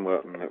 we've been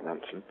working with Mick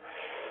Ronson.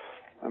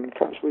 And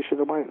perhaps we should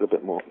have waited a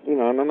bit more.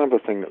 And another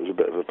thing that was a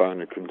bit of a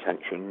bone of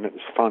contention, it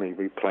was funny,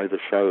 we played a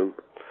show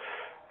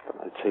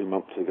 2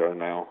 months ago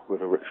now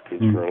with the Rich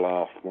Kids for a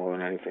laugh more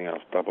than anything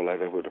else,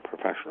 double-header with the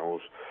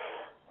professionals.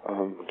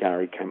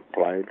 Gary Kemp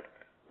played.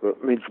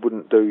 But Midge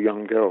wouldn't do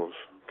Young Girls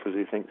because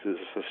he thinks it's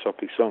a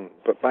soppy song.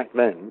 But back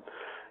then,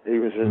 he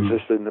was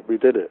insisting that we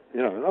did it.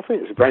 And I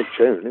think it's a great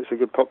tune. It's a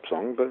good pop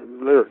song, but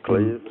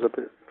lyrically it was a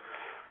bit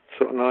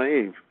sort of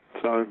naive.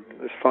 So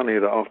it's funny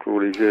that after all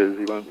these years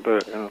he won't do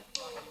it.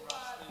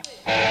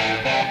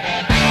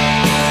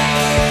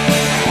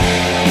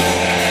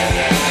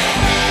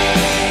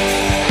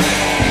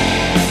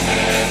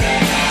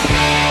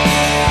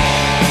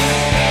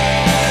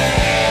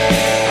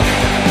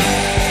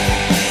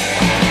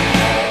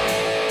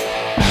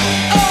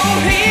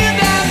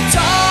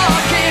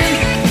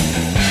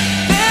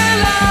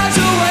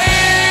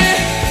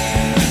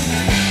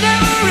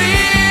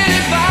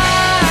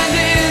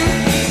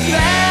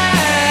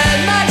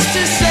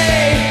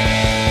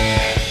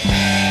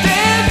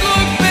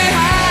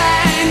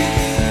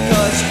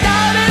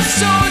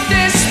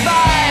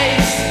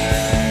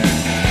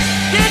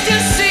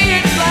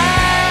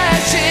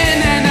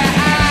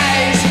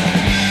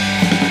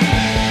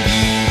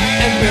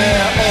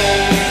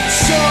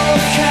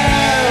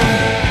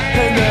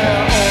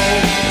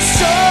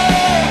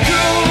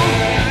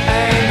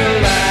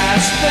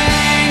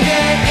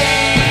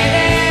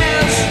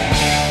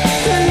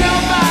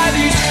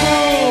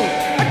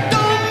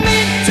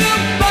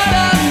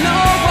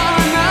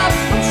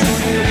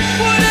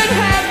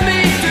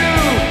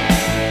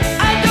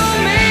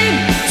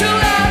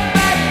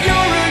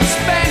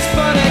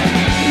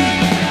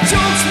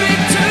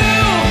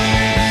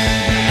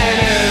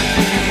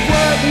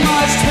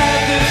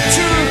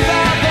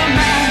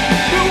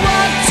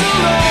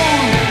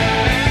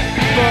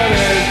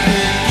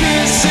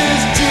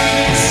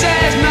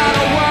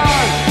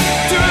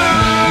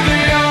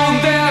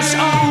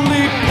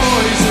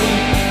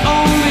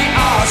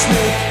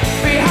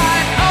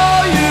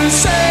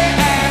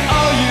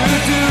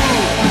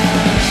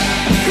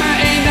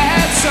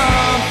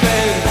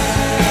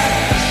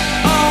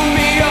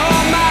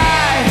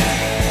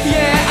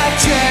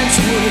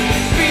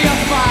 Be a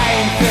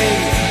fine thing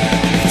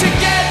to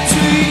get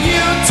to you.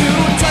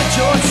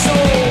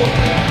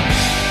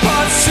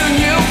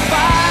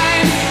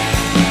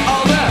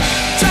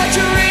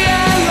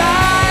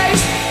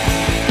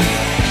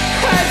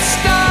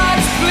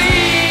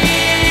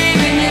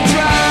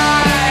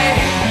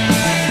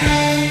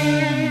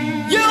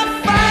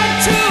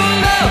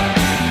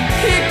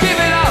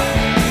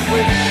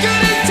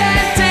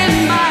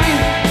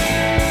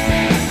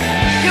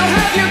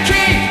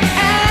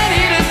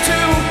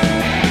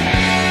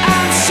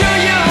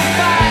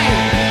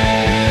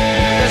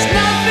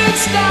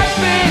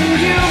 stopping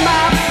you,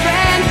 my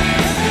friend.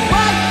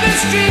 Walk the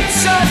streets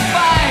so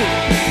fine.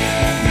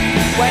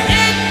 When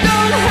it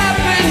don't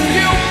happen,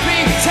 you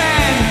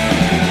pretend.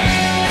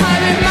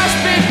 And it must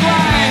be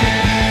blind.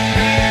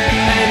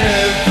 And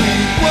every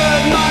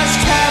word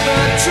must have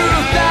a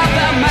truth of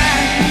the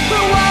man who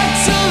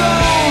walks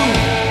alone.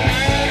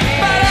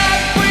 But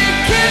every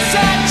kiss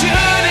that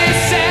Judy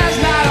says,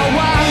 not a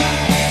one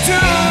to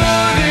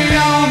the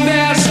arm.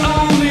 There's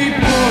only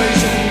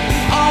poison,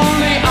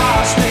 only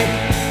arsenic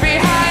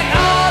behind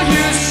all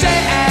you say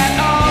and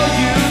all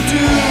you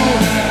do.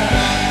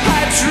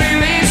 That's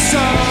really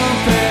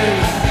something.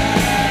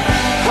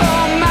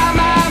 Oh my,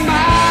 my,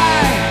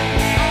 my.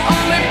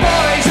 Only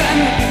poison,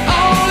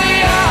 only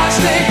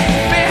arsenic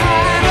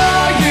behind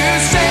all you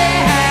say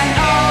and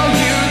all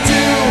you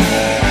do.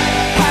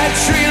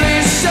 That's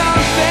really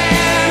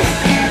something.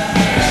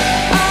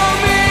 Oh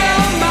me,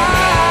 oh my.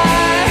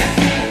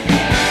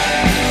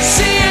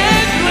 See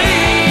it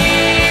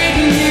bleed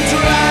me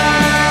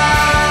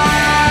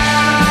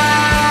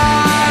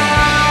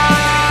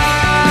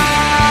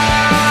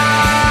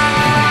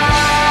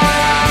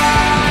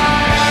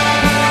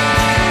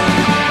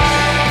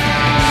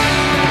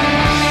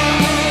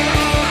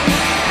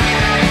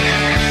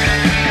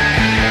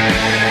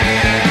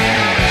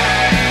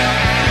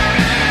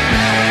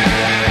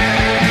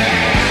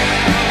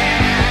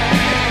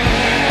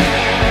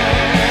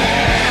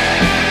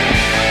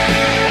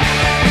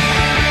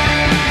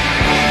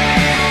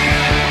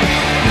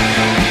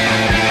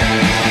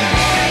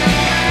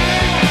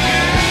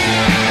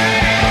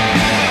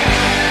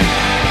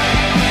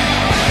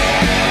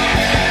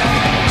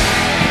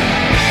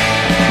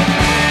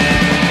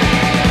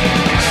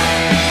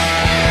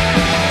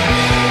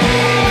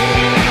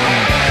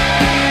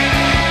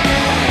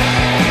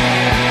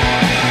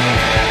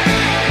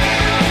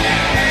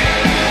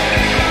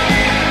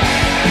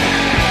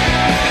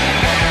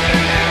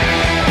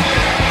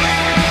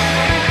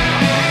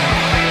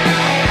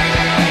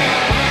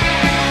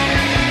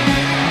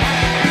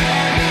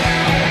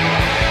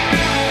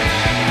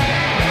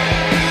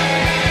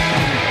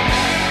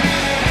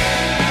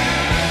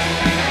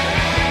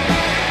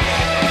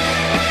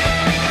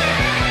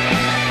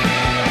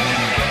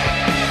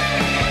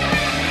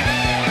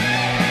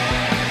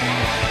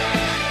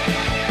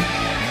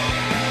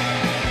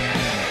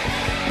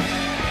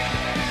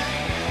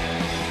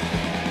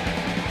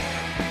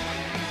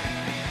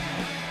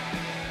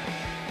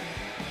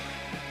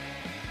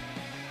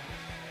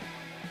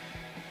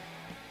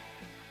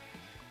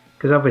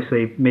Because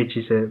obviously Midge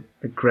is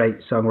a great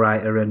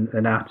songwriter and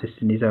an artist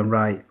in his own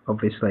right,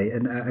 obviously.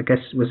 And I guess,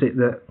 was it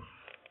that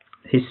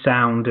his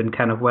sound and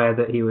kind of where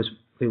that he was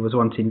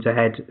wanting to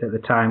head at the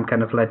time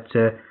kind of led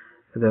to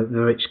the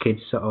Rich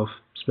Kids sort of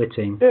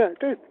splitting? Yeah, it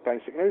did,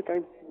 basically.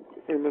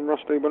 Him and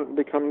Rusty wanted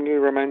to become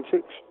new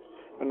romantics,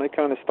 and they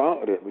kind of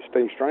started it with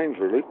Steve Strange,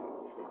 really.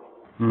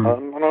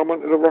 And I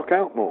wanted to rock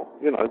out more,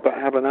 but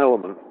have an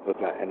element of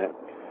that in it.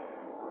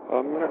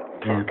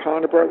 That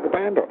kind of broke the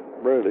band up,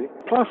 really.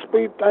 Plus,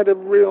 we had a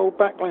real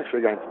backlash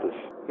against us,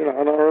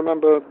 and I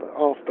remember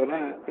after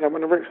that,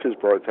 when the Rich Kids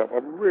broke up, I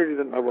really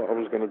didn't know what I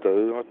was going to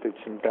do. I did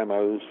some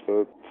demos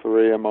for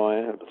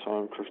EMI at the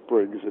time, Chris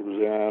Briggs, it was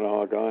the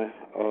A&R guy,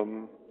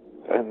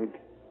 and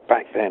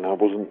back then I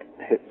wasn't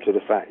hip to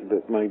the fact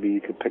that maybe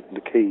you could pick the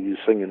keys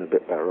singing a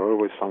bit better. I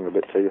always sung a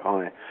bit too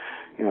high.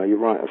 You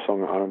write a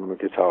song at home on a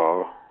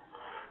guitar,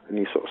 and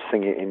you sort of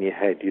sing it in your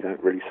head, you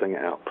don't really sing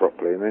it out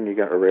properly, and then you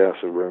go to a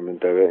rehearsal room and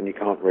do it, and you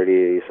can't really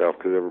hear yourself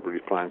because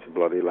everybody's playing so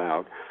bloody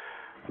loud,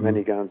 and then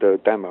you go and do a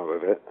demo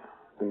of it,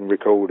 and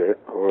record it,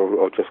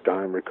 or just go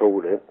and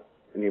record it,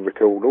 and you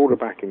record all the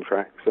backing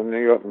tracks, and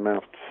then you got the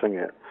mouth to sing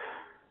it,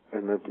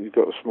 and you've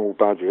got a small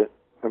budget,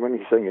 and when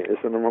you sing it,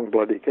 it's in the wrong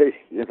bloody key,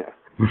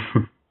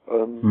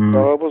 So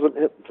I wasn't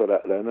hip to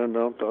that then, and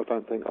I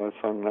don't think I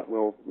sung that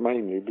well,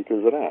 mainly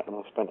because of that, and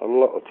I spent a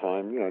lot of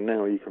time,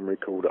 now you can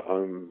record at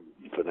home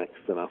for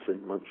next to nothing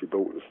once you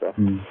bought the stuff.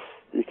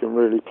 You can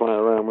really play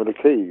around with the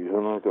keys,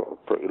 and I got a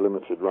pretty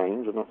limited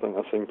range, and I think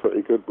I sing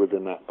pretty good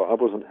within that, but I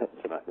wasn't hip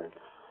to that then.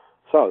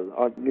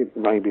 So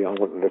maybe I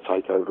wanted to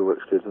take over the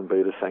Rich Kids and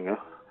be the singer,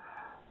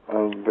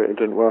 but it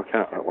didn't work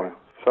out that way.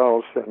 So I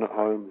was sitting at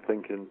home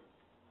thinking,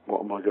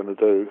 what am I going to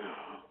do?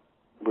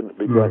 Wouldn't it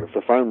be great if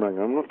the phone rang?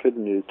 I'm not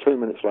kidding you. 2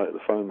 minutes later, the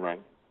phone rang,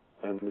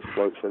 and this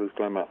bloke said, "Is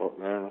Glen Matlock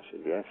there?" And I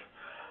said, "Yes."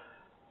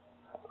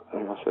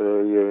 And I said, "Who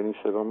are you?" And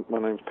he said, "My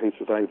name's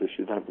Peter Davis.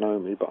 You don't know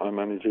me, but I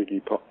manage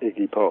Iggy Pop,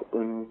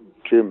 and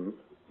James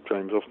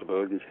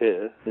Osterberg, is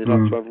here. He'd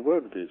like to have a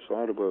word with you." So I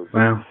had a word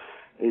with him.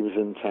 He was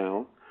in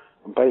town,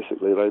 and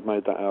basically they'd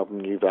made that album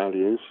New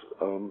Values.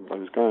 I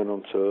was going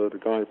on tour. The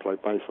guy who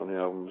played bass on the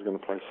album was going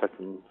to play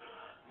second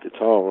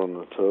guitar on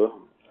the tour,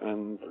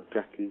 and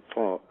Jackie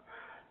Clark.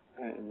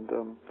 And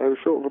they were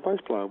short of a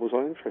bass player. Was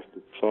I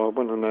interested? So I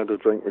went and had a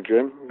drink with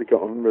Jim. We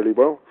got on really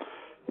well.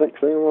 Next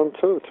thing, we're on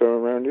tour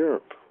around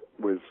Europe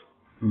with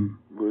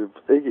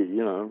Iggy,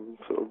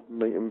 sort of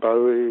meeting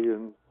Bowie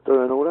and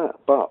doing all that.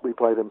 But we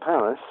played in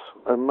Paris,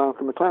 and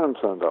Malcolm McLaren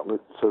turned up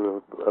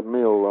to a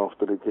meal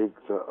after the gig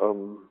that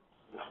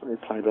he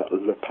played at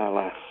Le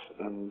Palace,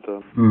 and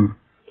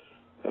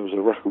there was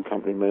a record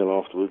company meal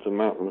afterwards, and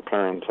Malcolm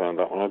McLaren turned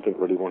up, and I didn't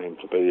really want him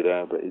to be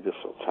there, but he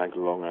just sort of tagged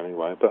along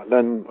anyway. But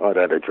then I'd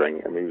had a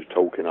drink, and he was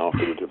talking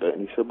afterwards a bit,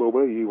 and he said, well,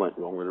 where you went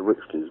wrong with the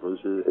Rixies was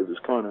it was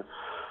kind of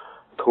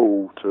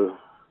cool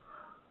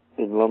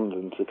in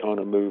London to kind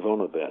of move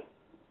on a bit.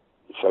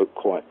 So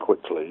quite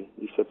quickly,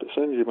 he said, but as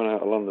soon as you went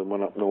out of London,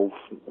 went up north,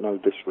 no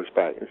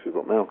disrespect, this is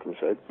what Malcolm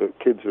said, but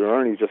kids who are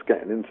only just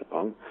getting into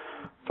punk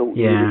thought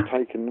you was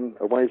taken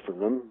away from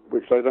them,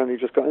 which they'd only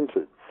just got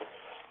into.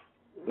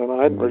 And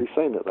I hadn't really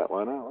seen it that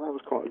way. Now, that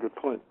was quite a good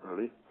point,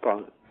 really.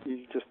 But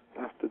you just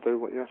have to do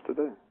what you have to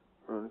do,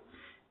 really.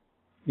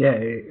 Yeah,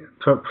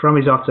 from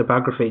his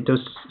autobiography, it does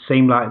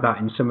seem like that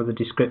in some of the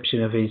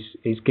description of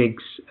his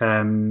gigs.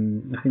 I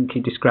think he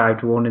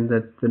described one in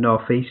the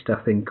northeast,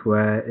 I think,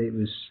 where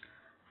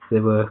they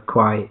were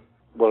quite...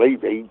 Well,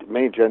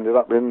 Midge ended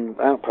up in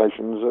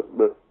outpatients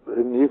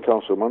in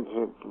Newcastle once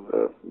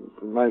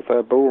at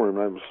Mayfair Ballroom.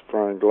 They was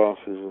throwing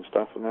glasses and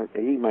stuff, and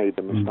he made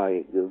the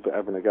mistake of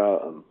having a go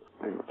at them.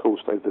 And of course,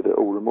 they did it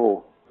all the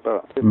more.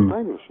 But it was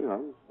dangerous, you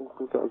know.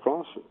 We got a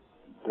glass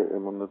at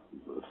him on the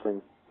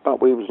thing. But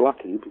we was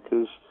lucky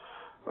because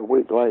a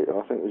week later,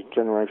 I think it was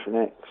Generation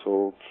X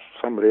or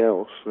somebody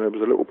else, and there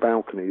was a little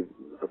balcony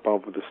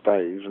above the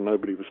stage, and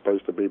nobody was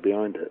supposed to be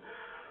behind it.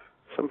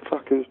 Some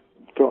fuckers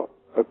got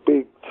a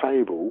big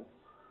table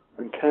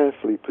and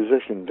carefully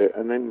positioned it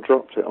and then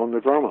dropped it on the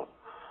drummer.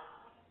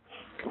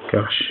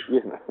 Gosh.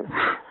 You know.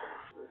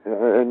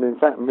 And in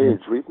fact,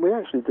 Midge, we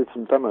actually did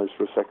some demos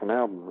for a second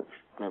album, which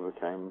never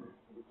came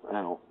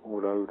out,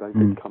 although they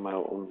did come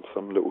out on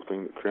some little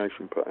thing that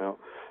Creation put out.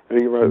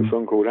 And he wrote a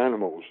song called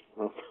Animals.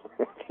 I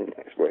think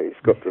that's what it's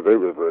got to do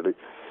with, really.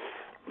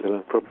 You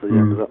know, probably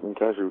ended up in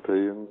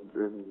Casualty in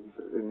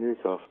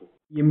Newcastle.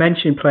 You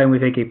mentioned playing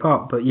with Iggy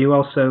Pop, but you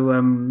also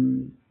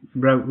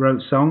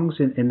wrote songs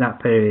in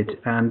that period,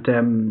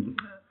 and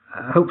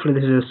hopefully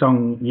this is a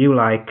song you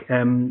like.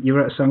 You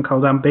wrote a song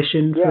called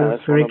Ambition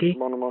for Iggy?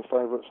 One of my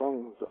favourite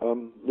songs.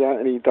 Yeah,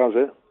 and he does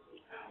it.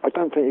 I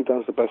don't think he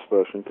does the best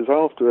version, because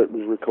after it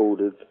was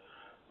recorded,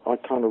 I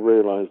kind of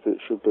realised it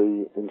should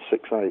be in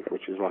 6/8,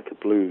 which is like a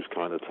blues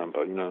kind of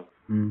tempo, you know.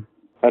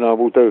 And I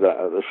will do that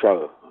at the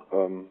show.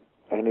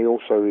 And he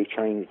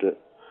changed it,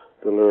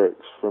 the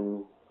lyrics,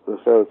 from the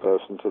third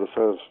person to the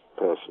first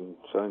person.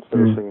 So instead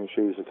of singing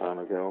She's the Kind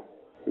of Girl,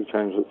 he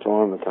changed it to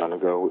I'm the Kind of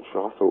Girl, which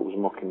I thought was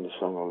mocking the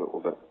song a little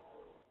bit.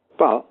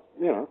 But,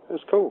 you know,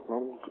 it's cool.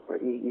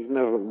 He's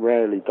never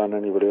rarely done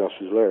anybody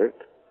else's lyric,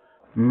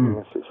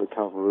 unless it's a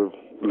cover of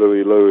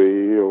Louie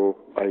Louie or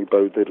A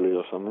Bo Diddley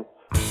or something.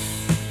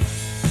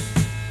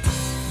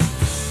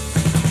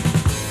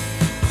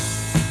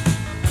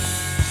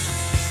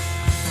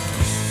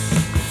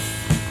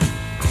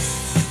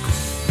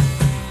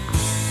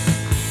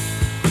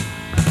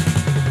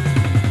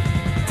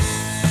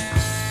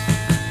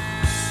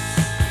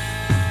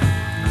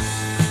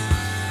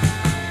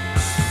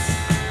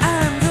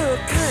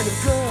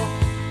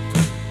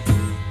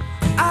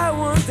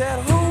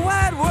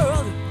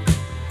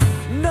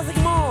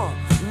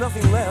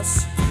 Nothing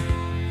less.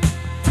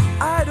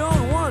 I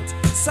don't want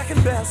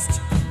second best.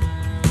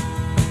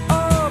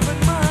 Oh,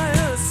 but my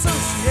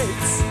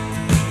associates,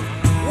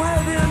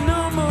 while they're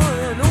no more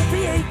than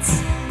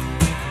opiates,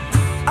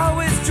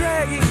 always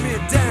dragging me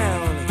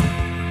down,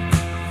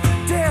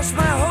 dash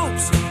my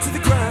hopes to the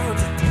ground.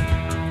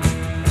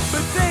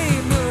 But they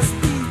must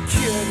be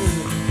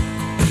kidding.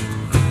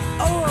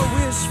 Oh,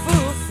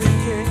 wishful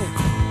thinking,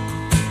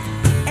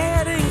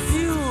 adding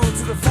fuel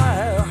to the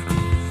fire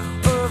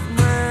of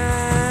my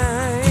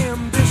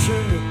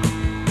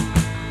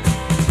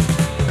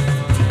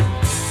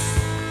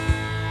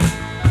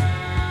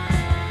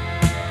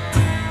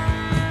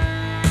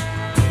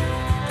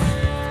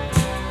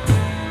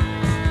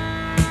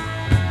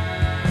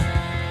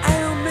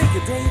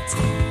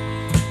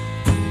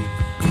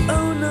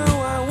oh no,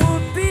 I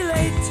won't be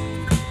late.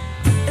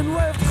 And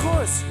why, of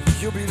course,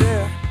 he'll be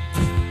there.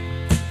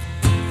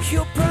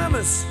 He'll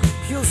promise,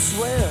 he'll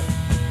swear,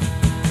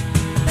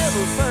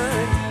 never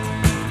find.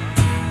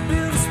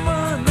 Been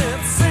spun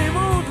that same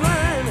old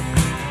line.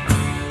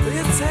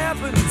 It's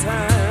happened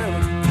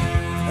time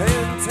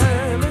and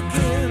time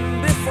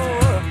again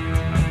before.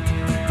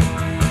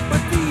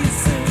 But these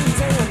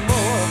things and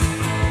more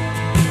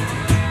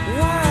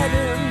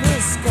widen the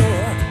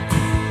score.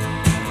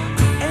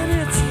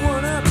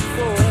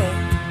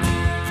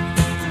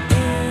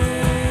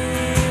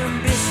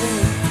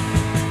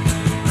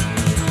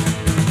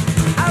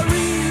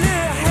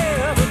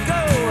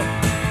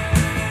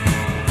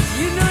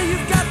 You know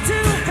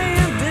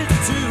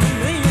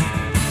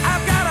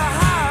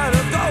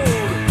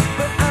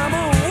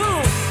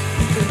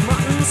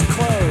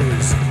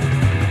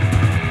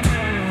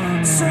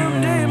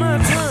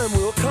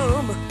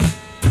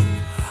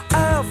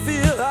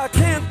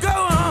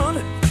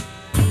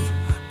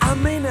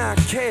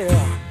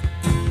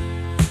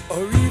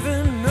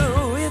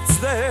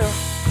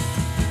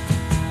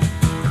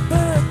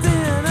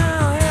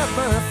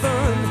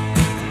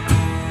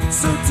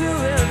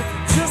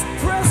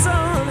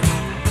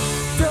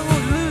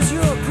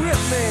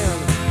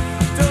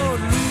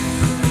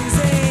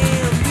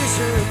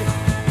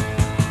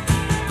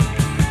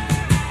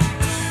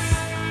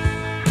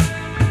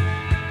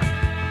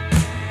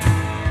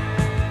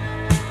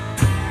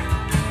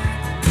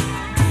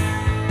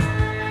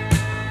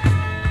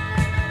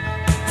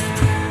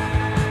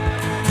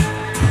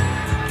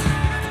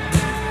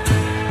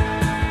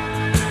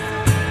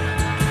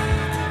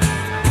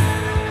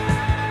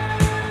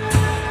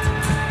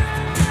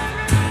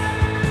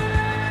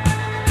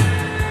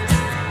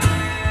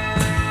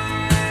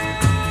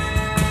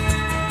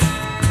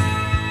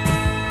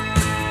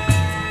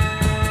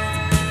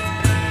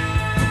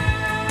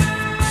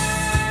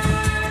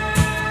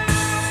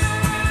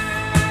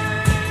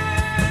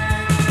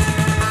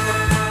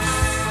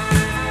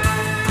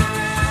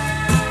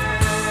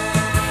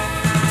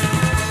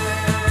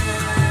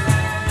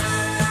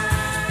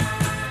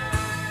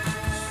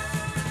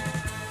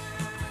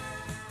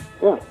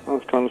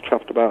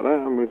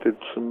we did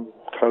some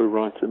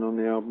co-writing on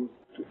the album.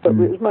 But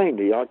it was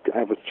mainly, I'd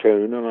have a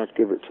tune and I'd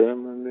give it to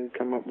him and he'd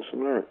come up with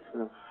some lyrics. You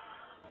know.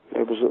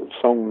 There was a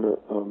song that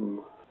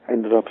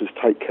ended up as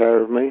Take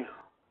Care of Me,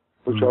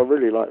 which I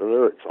really like the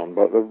lyrics on,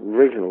 but the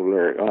original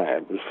lyric I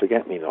had was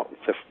Forget Me Not.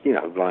 Just, you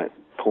know, like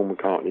Paul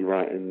McCartney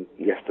writing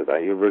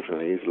Yesterday.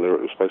 Originally his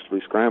lyric was supposed to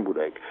be Scrambled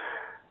Egg.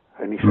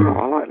 And he said,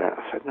 I like that.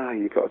 I said, no,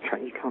 you've got to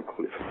change. You can't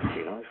call it Forget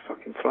Me Not. It's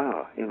fucking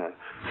Flower, you know.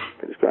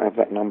 It's got to have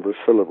that number of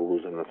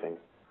syllables in the thing.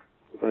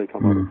 So he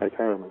come up and Take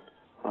Care of Me.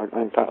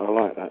 In fact, I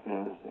like that.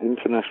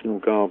 International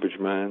garbage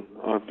man.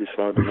 I've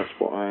decided that's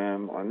what I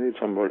am. I need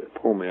somebody to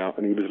pull me out.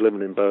 And he was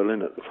living in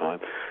Berlin at the time.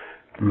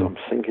 I'm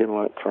sinking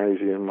like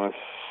crazy in my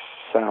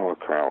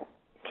sauerkraut.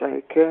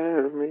 Take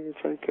care of me,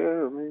 take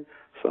care of me.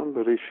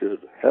 Somebody should.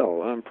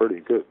 Hell, I'm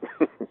pretty good.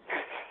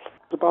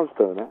 It's a buzz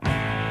burner.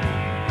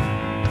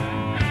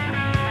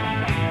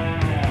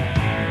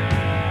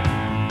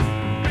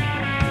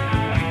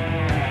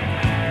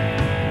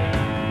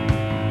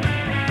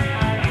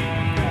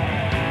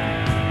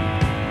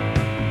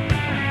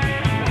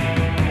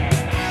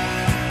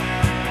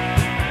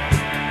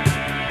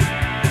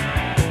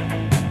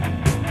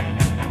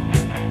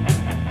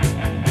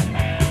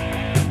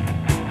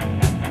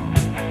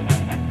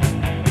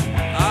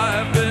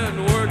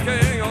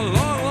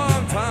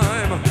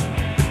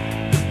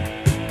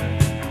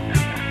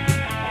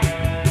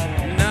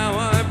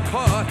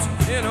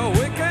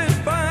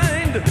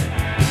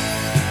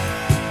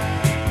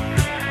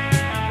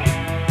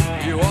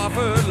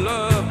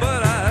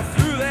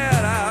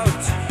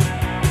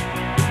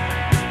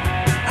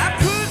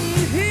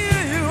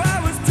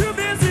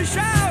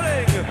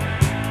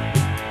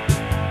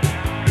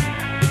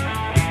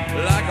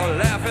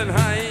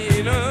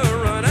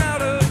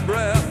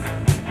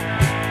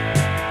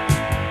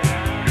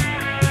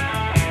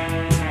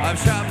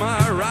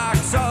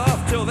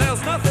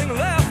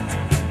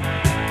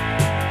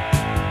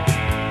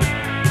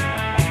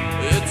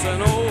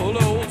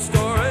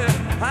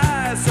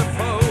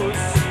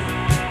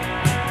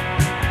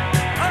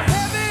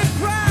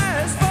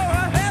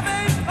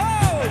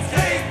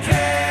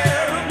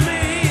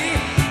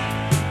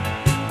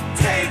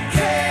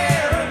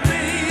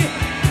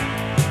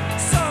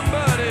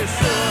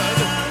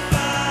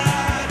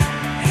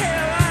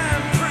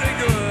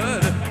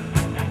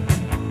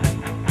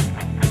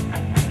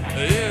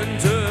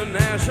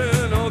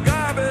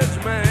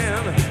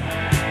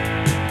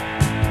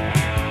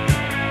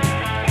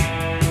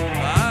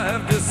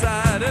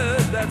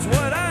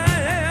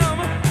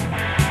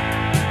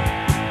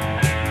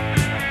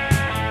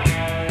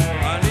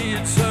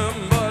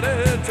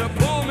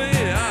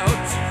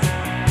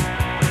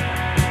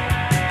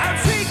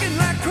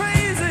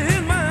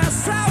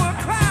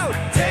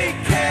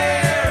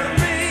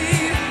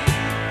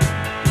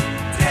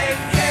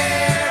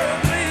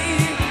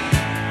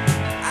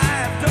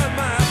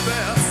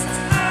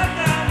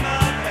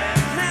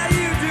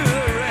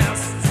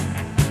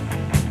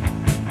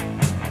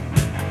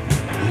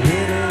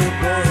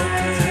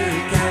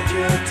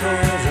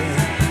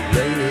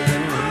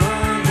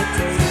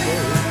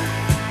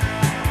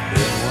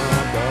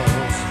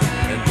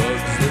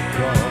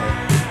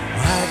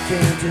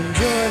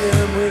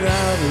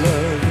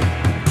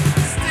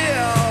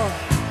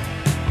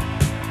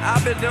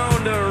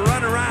 Known to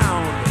run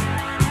around.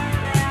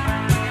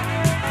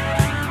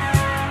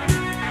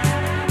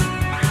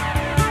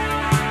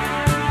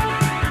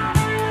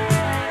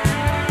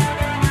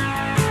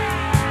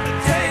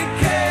 Take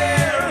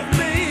care of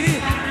me,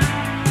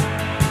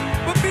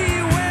 but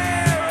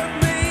beware of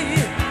me.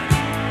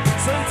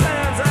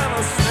 Sometimes I'm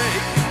a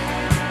snake,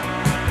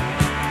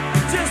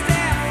 just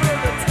after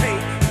the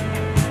take.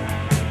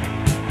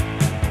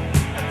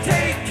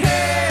 Take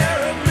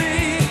care of me.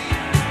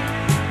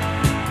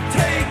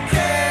 Take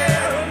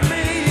care of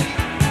me.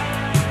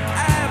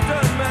 I've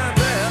done my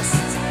best.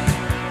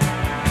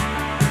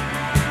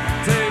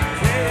 Take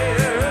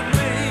care of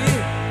me.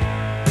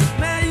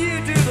 Now you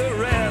do the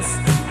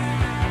rest.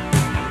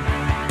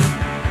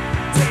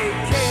 Take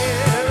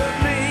care of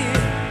me.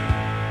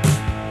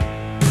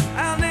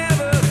 I'll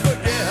never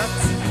forget.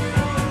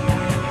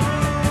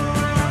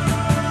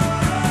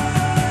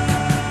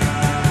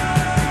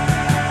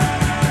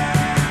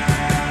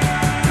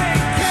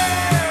 Take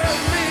care of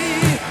me.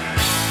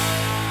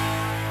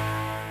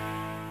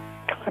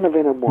 Kind of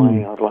in a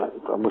way,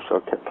 I wish I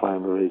kept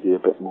playing with Iggy a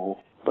bit more,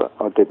 but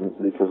I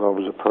didn't because I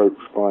was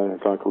approached by a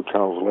guy called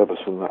Charles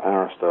Levison at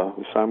Arista.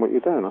 He was saying, what are you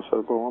doing? I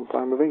said, well, I'm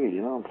playing with Iggy.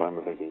 You know I'm playing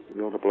with Iggy.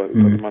 You're the bloke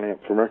who put the money up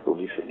for record.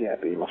 He said, yeah,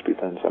 but you must be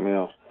doing something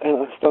else. And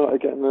I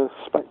started getting the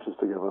Spectres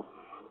together,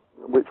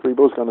 which we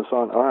was going to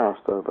sign to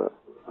Arista, but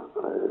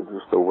it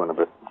just still went a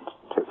bit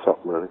tits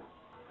up, really.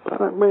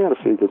 But we had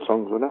a few good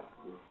songs with it.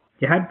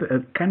 You had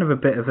kind of a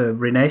bit of a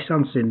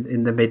renaissance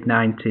in the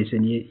mid-90s,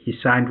 and you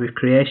signed with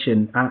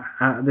Creation.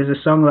 There's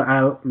a song that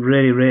I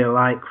really, really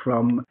like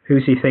from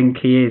Who's He Think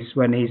He Is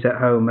When He's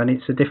at Home, and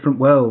it's A Different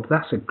World.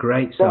 That's a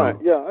great song. Right,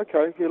 yeah,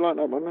 okay, you like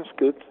that one, that's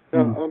good.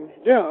 Yeah,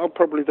 yeah, I'll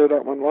probably do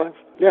that one live.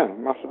 Yeah,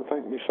 I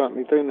think we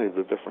certainly do need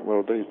A Different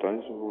World these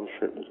days with all the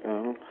shit that's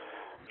going on.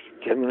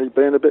 generally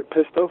being a bit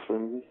pissed off,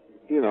 and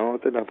I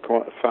did have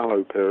quite a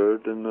fallow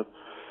period in the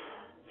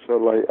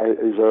late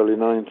 80s, early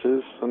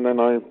 90s, and then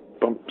I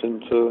bumped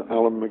into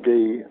Alan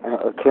McGee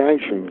at a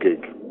Creation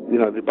gig.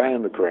 The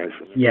band The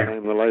Creation. Yeah. I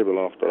named the label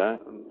after that.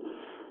 And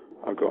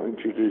I got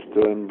introduced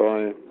to them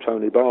by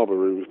Tony Barber,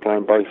 who was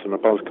playing bass in the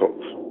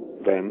Buzzcocks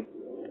then.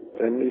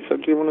 And he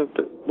said, "Do you want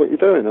to do what you're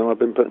doing?" And I've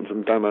been putting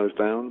some demos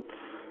down.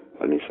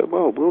 And he said,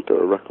 "Well, we'll do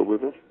a record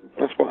with it."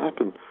 That's what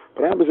happened.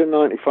 But that was in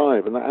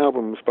 95, and that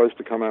album was supposed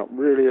to come out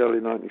really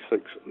early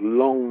 96,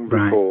 long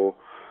before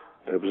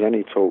there was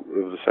any talk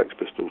of the Sex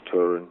Pistols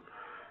touring.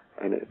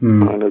 And it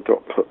kind of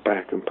got put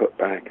back, and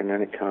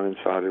then it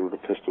coincided with the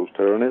Pistols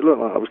tour, and it looked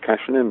like I was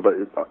cashing in, but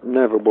it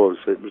never was.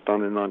 It was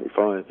done in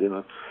 95, So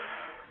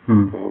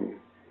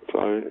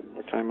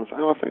it came and said,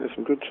 I think there's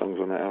some good songs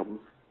on that album.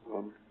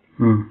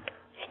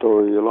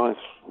 Story of Your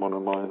Life's one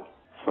of my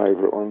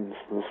favourite ones.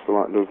 It's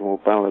like a little more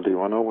ballady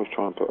one. I always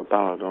try and put a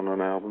ballad on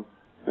an album.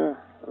 Yeah,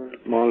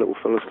 My Little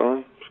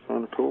Philistine, it's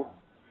kind of cool.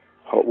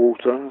 Hot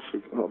Water,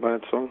 it's not a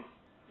bad song.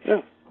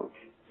 Yeah.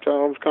 So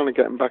I was kind of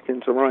getting back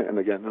into writing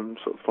again and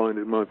sort of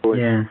finding my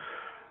voice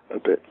a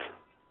bit.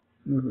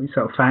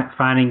 Sort of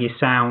finding your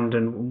sound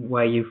and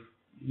where you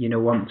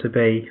want to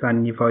be,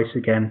 finding your voice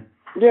again.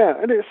 Yeah,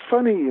 and it's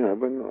funny,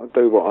 when I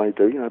do what I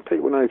do,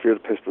 people know if you're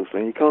the Pistols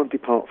thing, you can't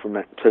depart from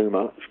that too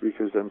much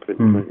because then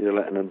people think you're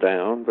letting them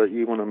down, but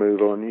you want to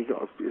move on.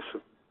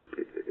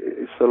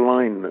 It's a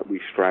line that we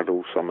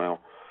straddle somehow.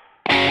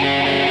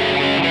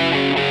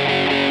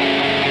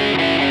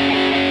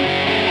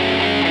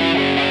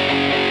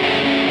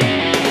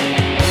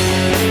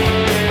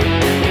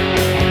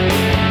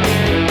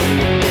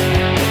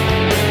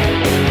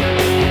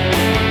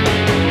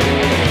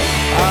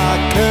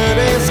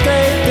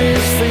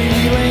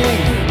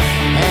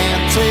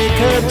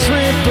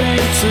 Trip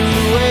into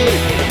a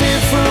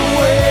different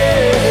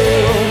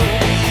world.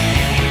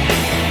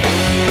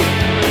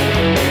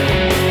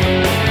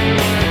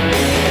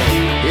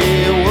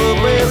 It would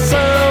be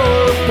so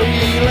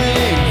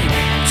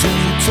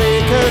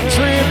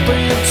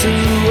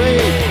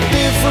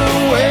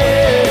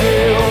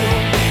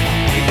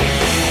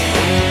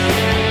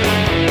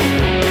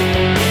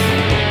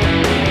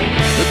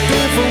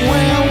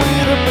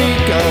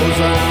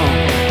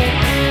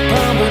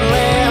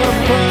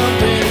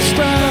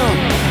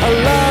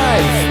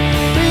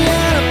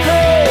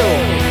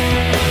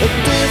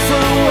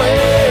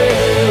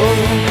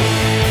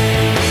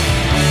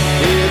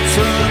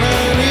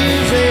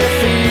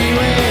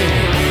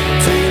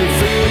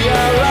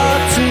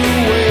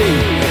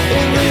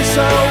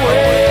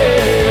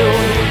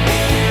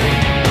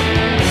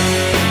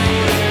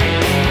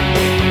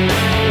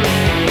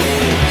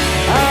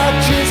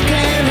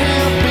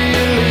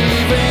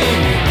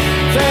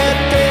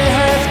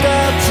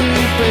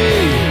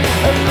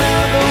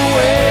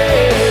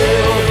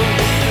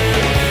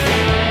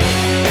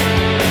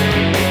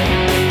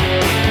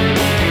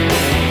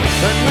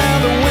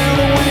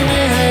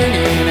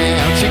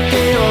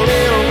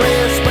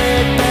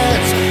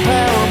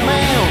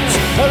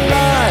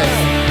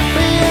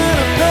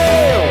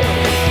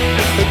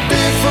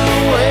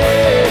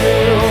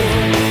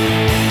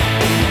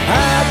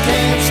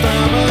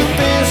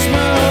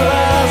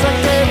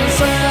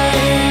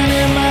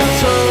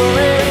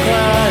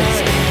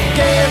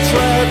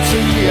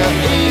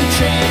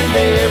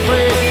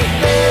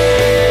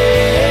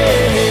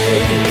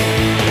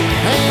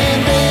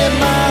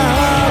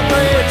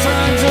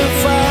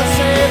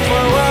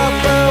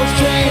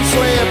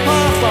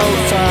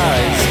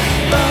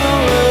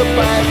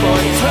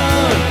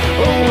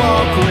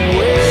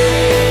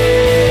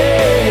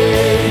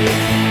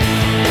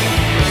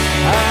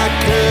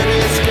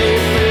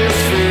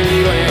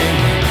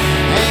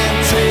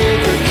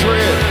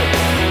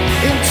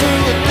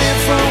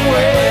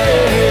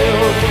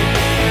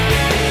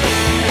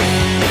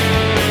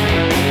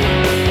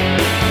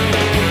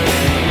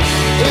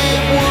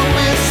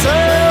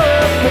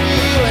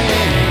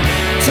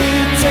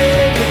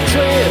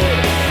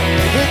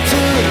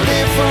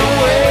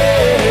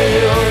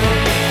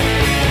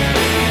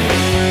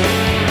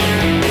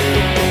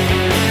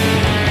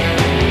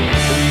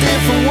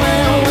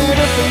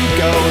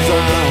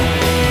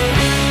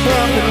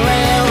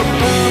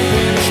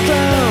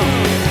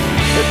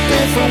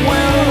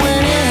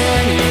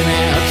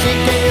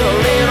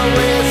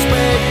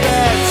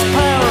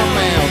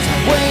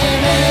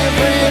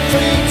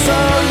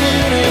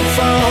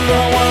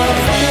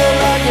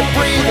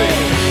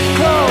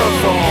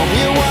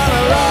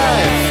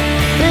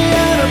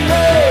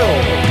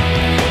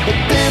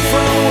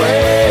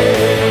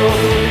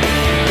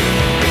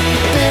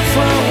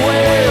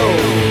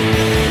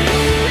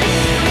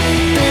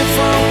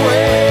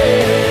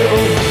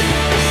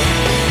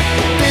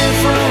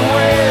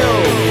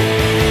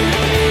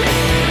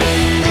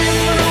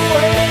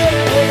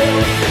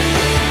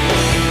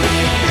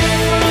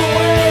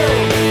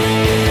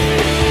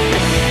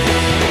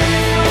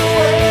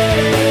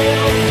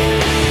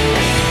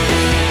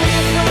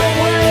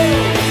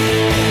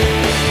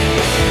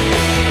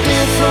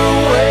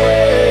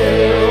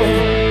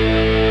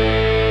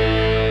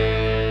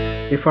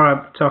before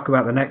I talk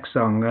about the next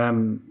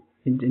song,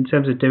 in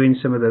terms of doing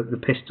some of the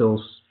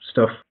Pistols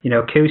stuff,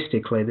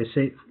 acoustically,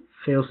 it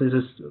feels there's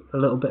a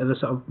little bit of a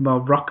sort of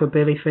more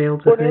rockabilly feel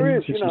to things. There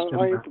is,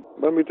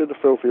 when we did the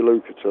Filthy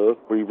Lucre tour,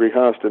 we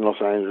rehearsed in Los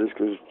Angeles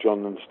because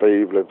John and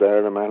Steve lived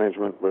there, the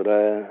management were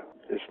there.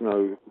 It's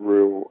no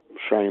real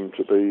shame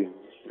to be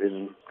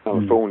in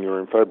California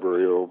in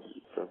February or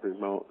February,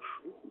 March,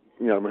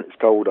 when it's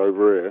cold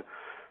over here.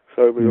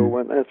 So we all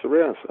went there to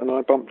rehearse, and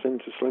I bumped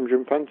into Slim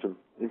Jim Phantom.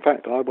 In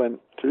fact, I went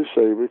to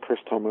see with Chris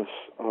Thomas,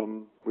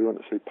 we went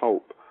to see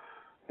Pulp.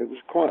 It was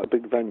quite a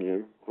big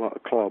venue, like a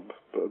club,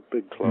 but a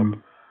big club.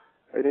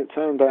 And it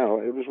turned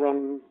out it was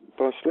run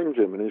by Slim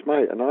Jim and his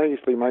mate. And I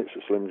used to be mates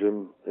with Slim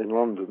Jim in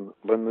London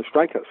when the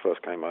Stray Cats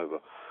first came over.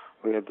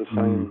 We had the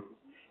same,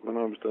 when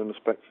I was doing the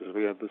Spectres,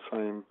 we had the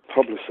same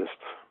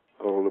publicist,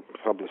 or the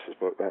publicist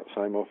worked that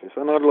same office.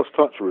 And I'd lost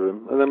touch with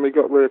him, and then we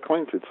got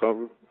reacquainted. So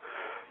I've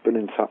been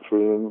in touch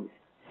with him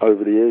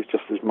over the years,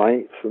 just as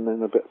mates, and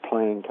then a bit of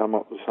playing come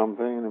up with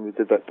something, and then we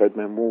did that Dead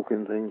Man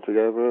Walking thing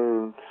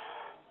together, and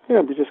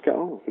we just get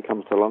on. If he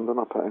comes to London,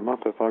 I put him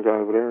up. If I go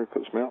over there, he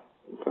puts me up.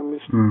 And we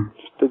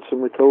just did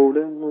some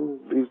recording, and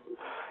he's,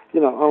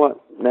 I like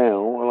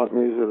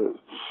music that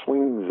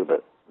swings a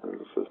bit.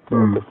 It's just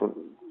got a different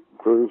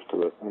groove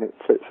to it, and it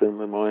fits in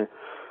with my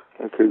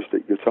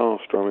acoustic guitar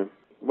strumming.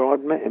 Well,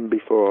 I'd met him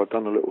before. I'd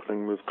done a little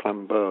thing with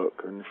Clem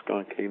Burke and this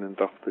guy Keenan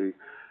Duffy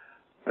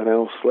and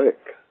Al Slick,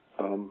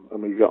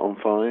 and we got on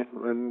fine.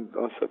 And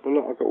I said, well,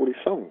 look, I've got all these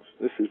songs.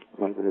 This is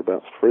maybe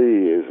about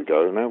 3 years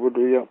ago. Now would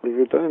we up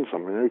with doing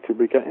something? Who could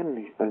we get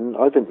in? And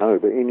I didn't know,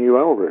 but he knew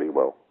Al really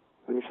well.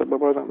 And he said, well,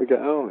 why don't we get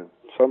Al in?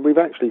 So we've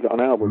actually got an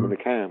album in the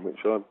can,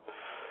 which I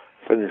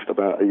finished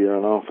about 1.5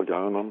 years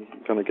ago, and I'm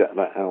going to get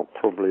that out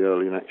probably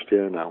early next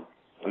year now.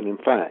 And in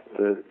fact,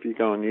 if you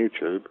go on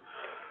YouTube,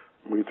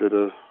 we did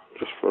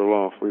just for a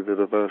laugh, we did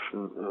a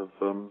version of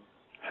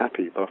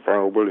Happy by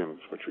Pharrell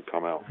Williams, which would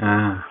come out.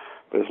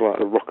 There's like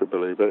a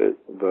rockabilly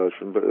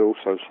version, but it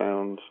also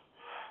sounds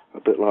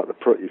a bit like the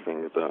Pretty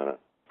Things doing it.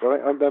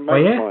 But they're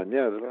mine,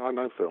 I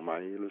know Phil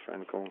May, he lives around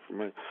the corner from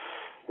me,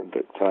 and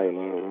Dick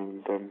Taylor,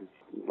 and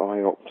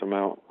I opted him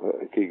out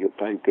at a gig at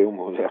Dave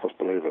Gilmour's house,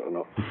 believe it or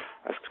not.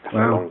 That's a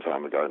long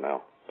time ago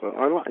now. But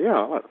I like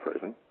the Pretty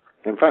Things.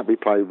 In fact, we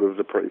played with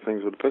the Pretty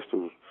Things with the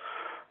Pistols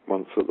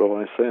once at the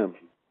Lyceum.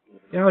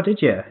 Oh,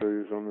 did you?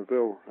 Who's on the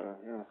bill?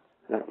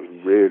 That was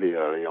really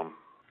early on.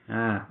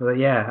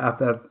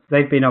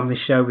 They've been on this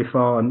show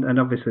before, and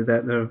obviously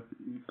they're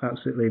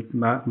absolutely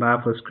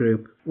marvellous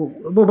group.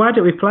 Well, why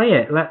don't we play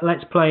it?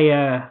 Let's play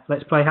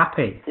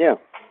Happy. Yeah,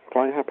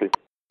 play Happy.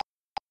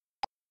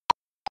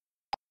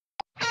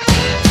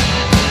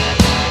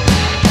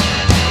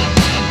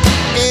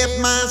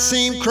 It might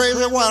seem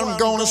crazy what I'm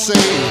gonna say.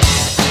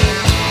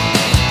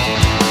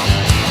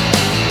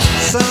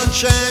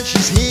 Sunshine,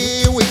 she's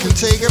here, we can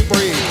take a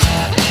break.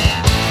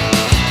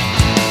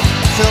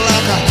 Feel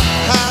like a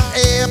hot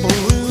air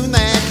balloon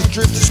that could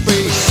drift to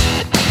space.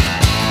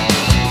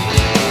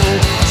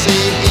 Say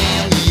it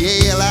in the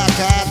air like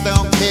I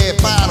don't care,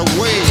 by the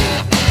way.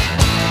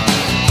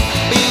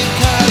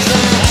 Because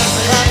I'm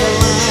clap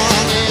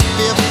along if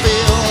you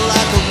feel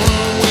like a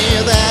room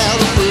without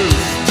a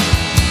roof.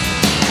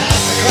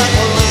 Clap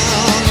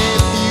along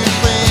if you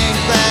think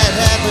that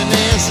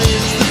happiness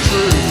is the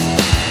truth.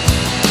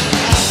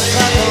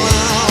 Clap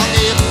along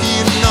if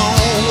you know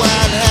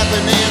what happiness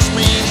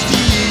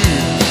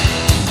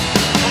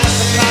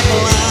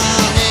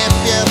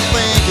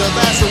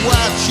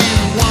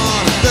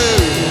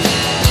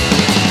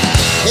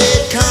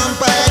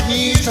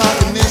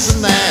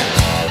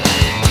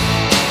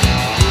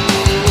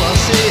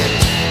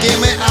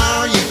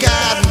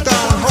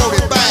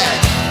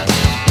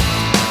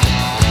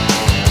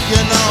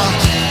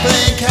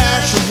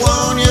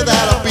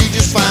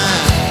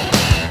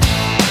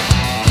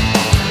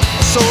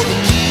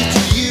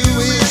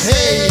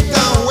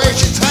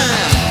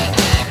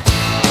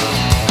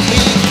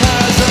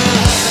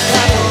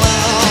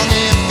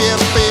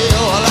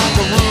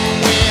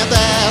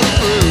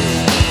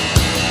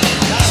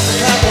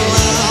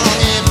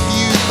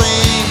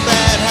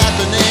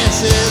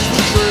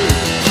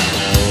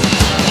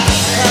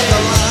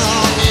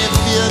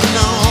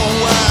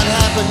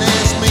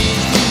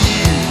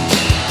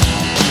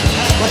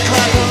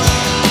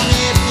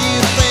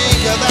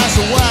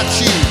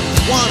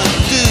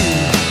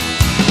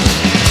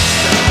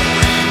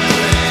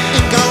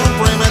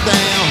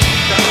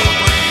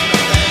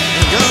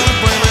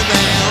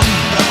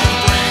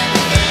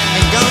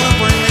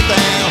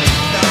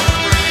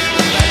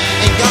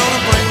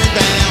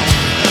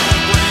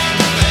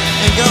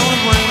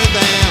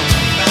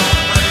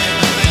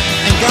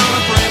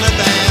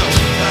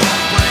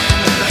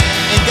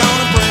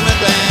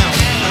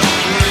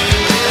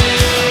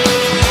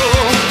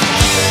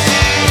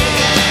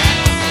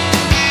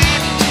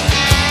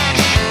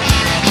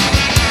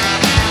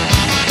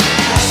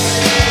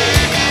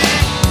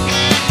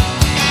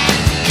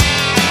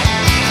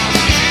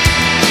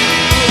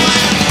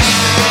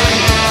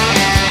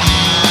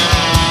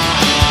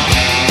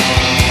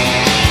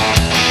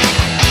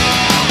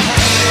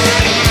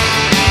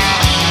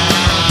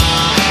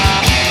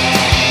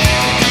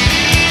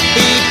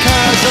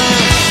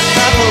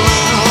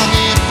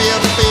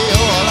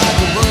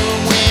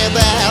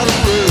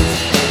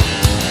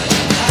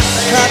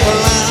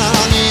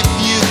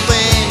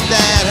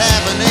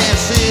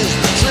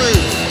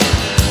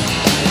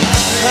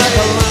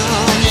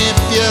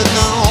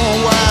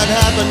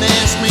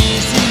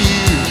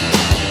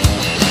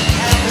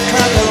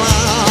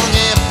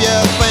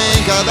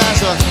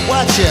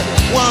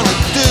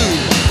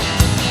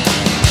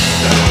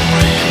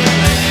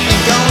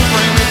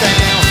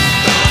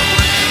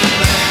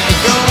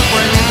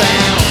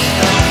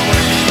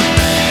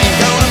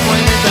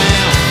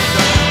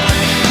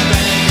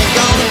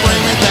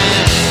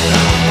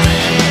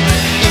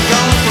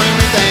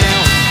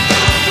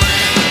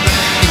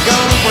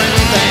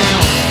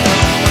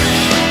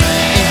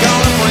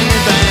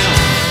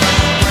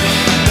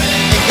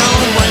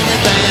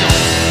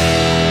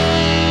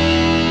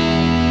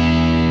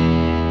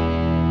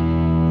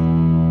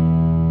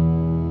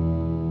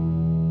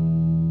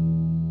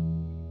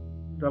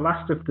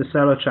last of the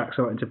solo tracks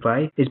I wanted to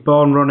play is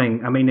Born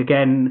Running. I mean,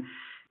 again,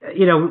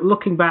 you know,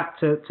 looking back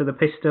to the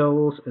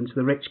Pistols and to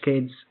the Rich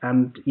Kids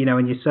and, you know,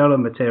 in your solo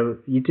material,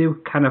 you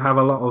do kind of have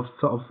a lot of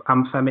sort of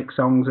anthemic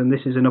songs, and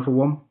this is another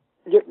one.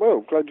 Yeah,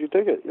 well, glad you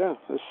dig it, yeah.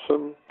 It's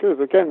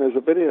good. Again, there's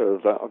a video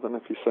of that. I don't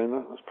know if you've seen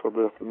that. That's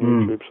probably up on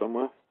YouTube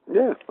somewhere.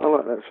 Yeah, I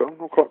like that song.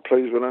 I'm quite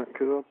pleased with that,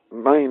 because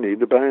mainly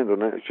the band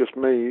on it, it's just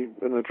me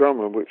and the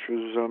drummer, which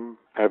was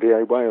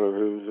Javier Whaler,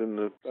 who was in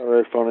the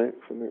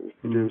Stereophonics, and it was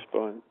produced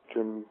by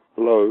Jim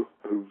Lowe,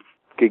 who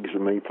gigs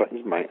with me.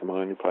 He's a mate of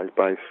mine, he plays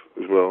bass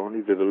as well, and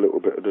he did a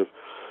little bit of the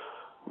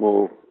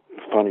more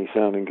funny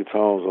sounding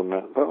guitars on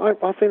that. But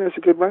I think it's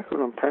a good record.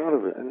 I'm proud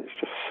of it, and it's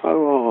just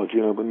so hard,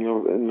 you know, when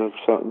you're in a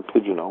certain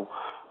pigeonhole.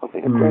 I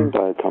think if Green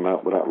Day had come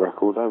out with that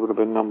record, they would have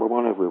been number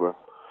one everywhere.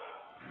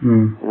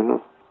 You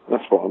know,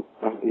 that's what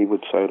he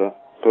would say that.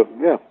 But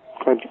yeah,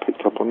 glad you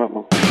picked up on that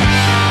one.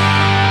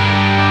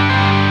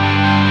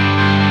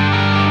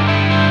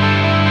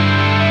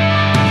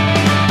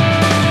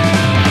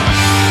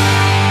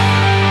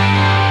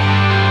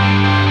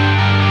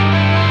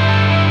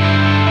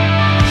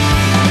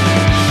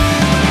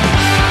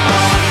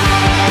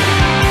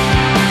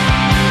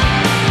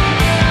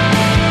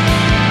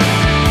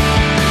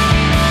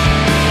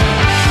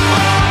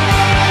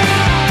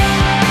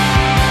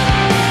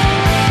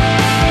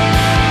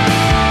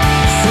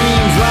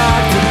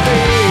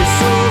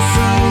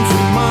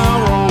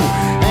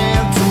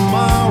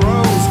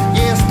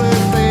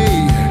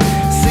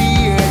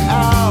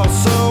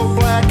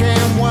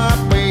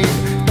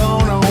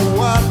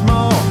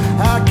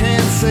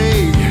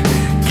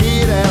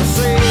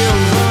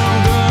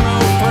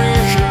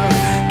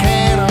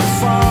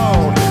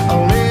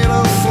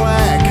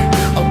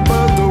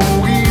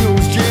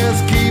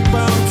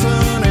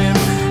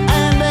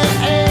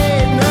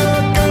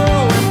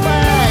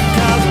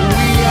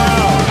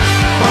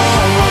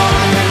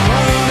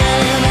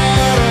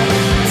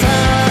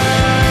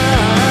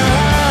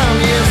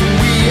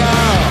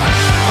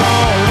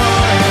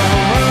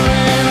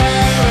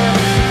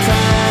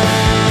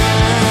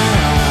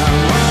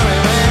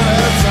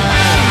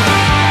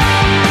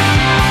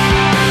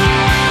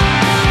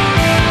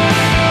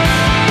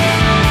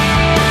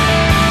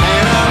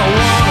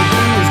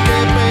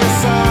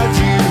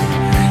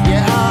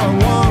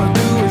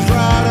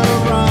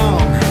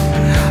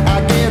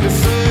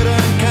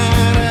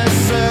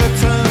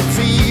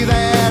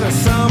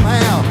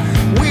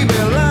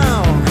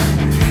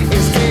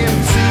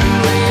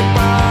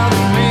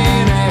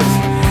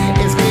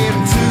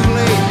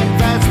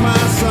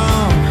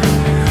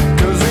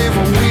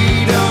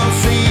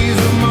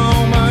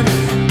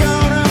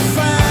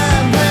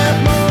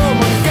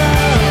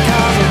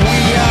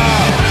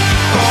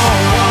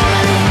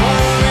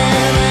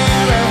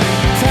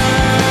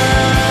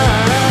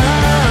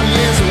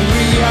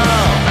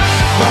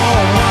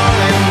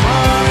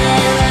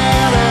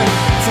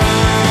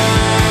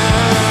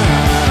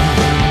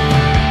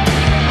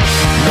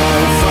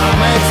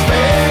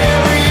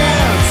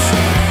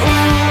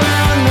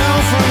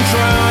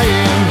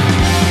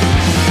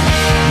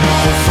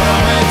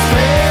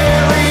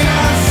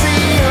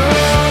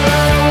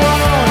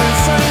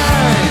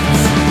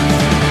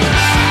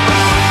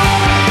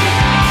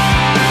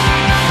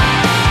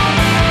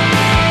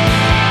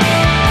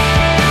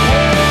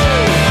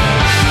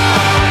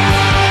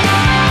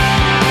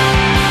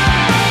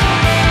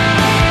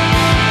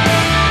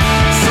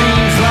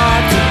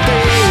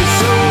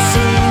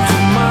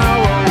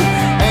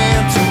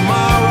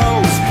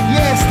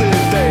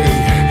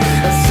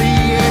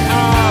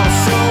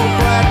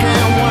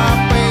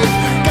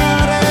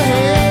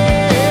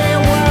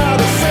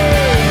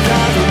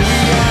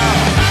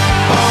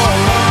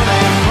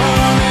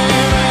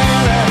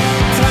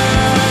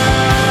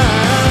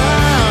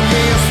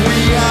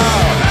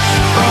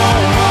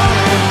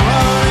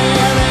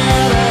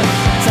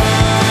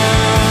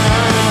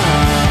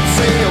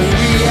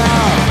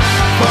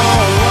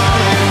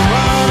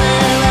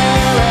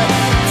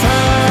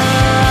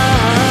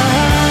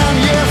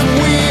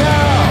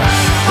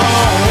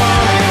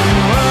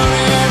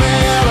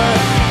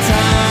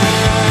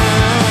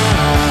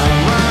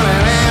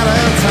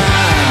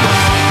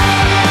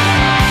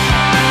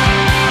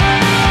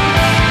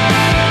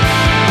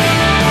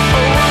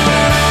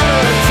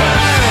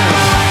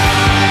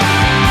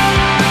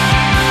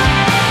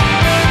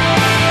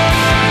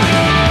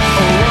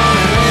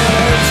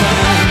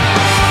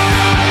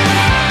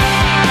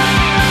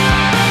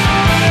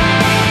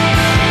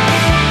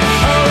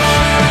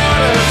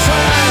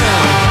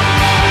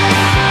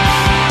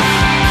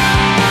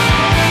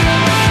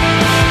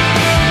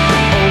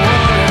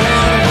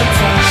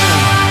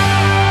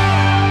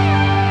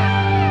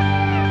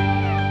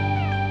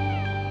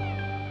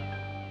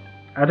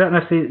 I don't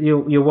know if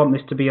you'll want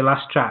this to be your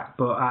last track,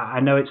 but I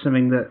know it's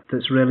something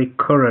that's really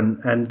current,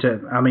 and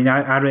I mean,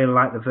 I really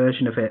like the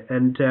version of it.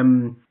 And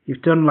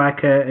you've done like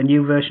a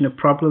new version of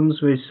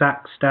Problems with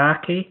Zach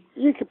Starkey.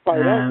 You could play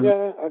that,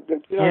 yeah.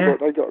 You know what,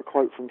 they got a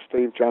quote from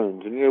Steve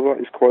Jones, and you know what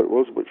his quote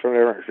was, which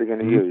they're actually going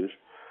to use?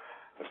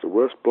 That's the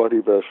worst bloody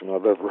version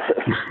I've ever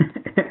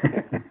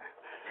heard.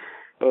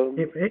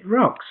 It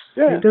rocks.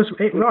 Yeah. It does.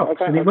 It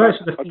rocks, and it works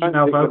with the female I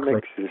don't think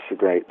vocalist. the mix is so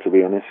great, to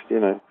be honest, you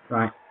know.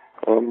 Right.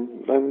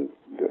 And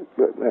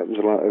that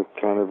was like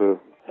a kind of a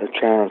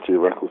charity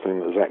record thing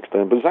that Zach's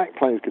doing. But Zach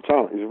plays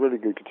guitar. He's a really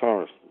good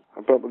guitarist.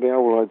 But the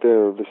whole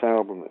idea of this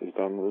album that he's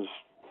done was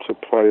to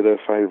play their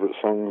favourite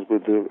songs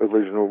with the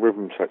original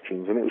rhythm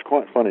sections. And it was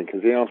quite funny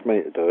because he asked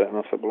me to do it, and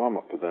I said, well, I'm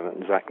up for doing it.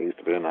 And Zach used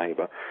to be a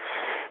neighbour.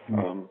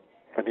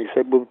 And he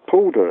said, well,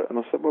 Paul do it. And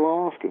I said, well,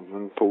 I'll ask him.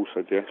 And Paul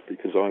said yes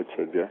because I'd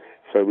said yes.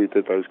 So we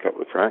did those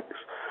couple of tracks.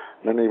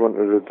 And then he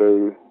wanted to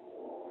do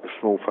a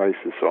Small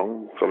Faces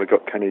song. So we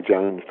got Kenny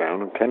Jones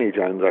down. And Kenny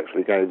Jones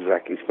actually gave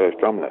Zach his first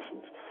drum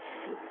lessons.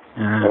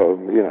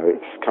 You know,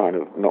 it's kind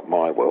of not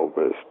my world,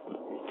 but it's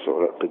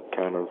sort of that big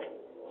kind of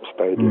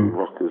stadium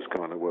rockers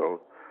kind of world.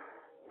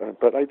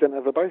 But they didn't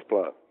have a bass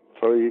player.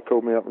 So he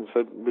called me up and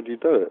said, would you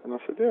do it? And I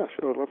said, yeah,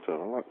 sure, I'd love to.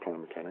 I like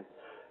playing with Kenny.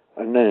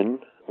 And then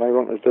they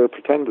wanted to do a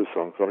Pretenders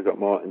song, so I got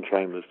Martin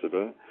Chambers to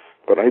do it.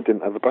 But they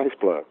didn't have a bass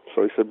player.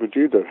 So he said, would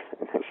you do it?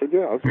 And I said,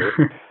 yeah, I'll do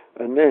it.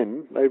 And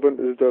then they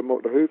wanted to do a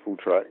Mock the Hoople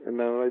track, and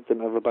now they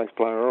didn't have a bass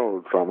player or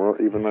a drummer,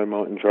 even though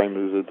Martin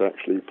Chambers had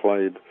actually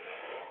played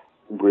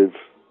with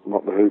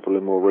Mock the Hoople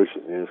in more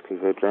recent years,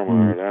 because their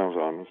drummer had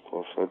Alzheimer's, of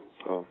course.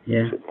 So,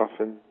 is it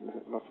Buffin,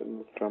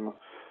 the drummer?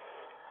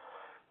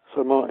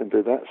 So Martin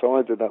did that, so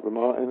I did that with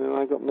Martin, and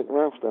I got Mick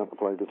Ralph down to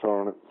play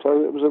guitar on it.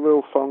 So it was a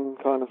real fun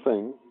kind of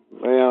thing.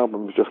 The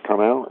album's just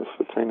come out, it's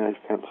for Teenage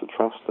Cancer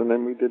Trust, and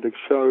then we did a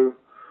show,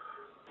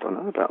 I don't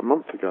know, about a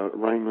month ago at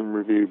Raymond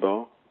Review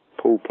Bar.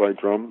 Paul played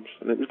drums,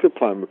 and it was good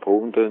playing with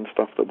Paul and doing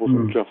stuff that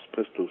wasn't just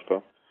pistol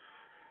stuff.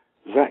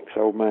 Zach's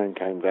old man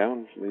came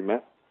down, we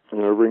met,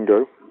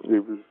 Ringo. He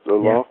was a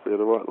laugh, we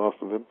had a right laugh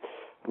with him.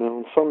 And then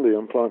on Sunday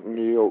I'm playing in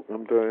New York, and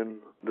I'm doing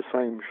the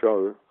same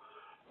show,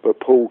 but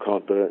Paul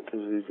can't do it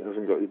because he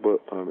hasn't got his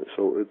work permit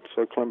sorted,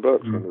 so Clem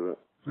Burke's going to do it.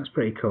 That's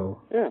pretty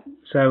cool. Yeah.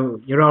 So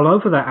you're all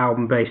over that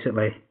album,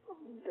 basically.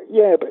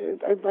 Yeah, but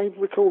they've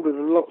recorded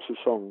lots of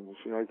songs.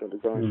 You know, the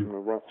guys from the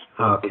Rats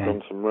have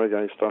done some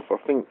reggae stuff. I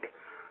think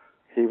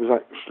he was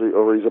actually,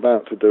 or he's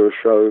about to do a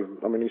show.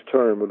 I mean, he's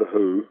touring with The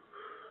Who,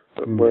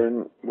 but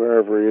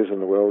wherever he is in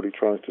the world, he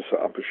tries to set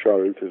up a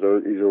show because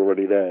he's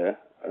already there.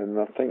 And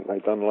I think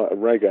they've done like a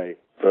reggae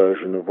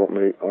version of what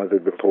I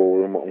did with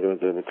Paul and what I'm going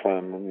to do with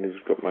Clem. And he's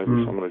got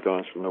maybe some of the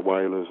guys from the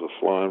Wailers or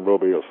Sly and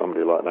Robbie or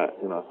somebody like that,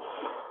 you know.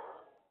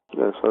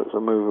 Yeah, so it's a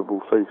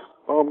movable feast.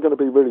 Oh, I'm going to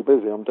be really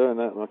busy. I'm doing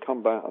that, and I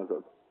come back. I've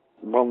got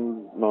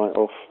one night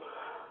off,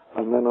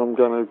 and then I'm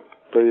going to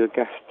be a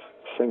guest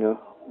singer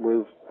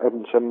with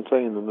Evan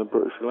 17 and the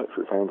British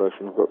Electric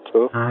Foundation. I've got a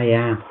tour. Ah,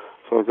 yeah.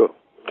 So I've got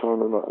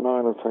kind of like 9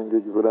 or 10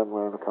 gigs with them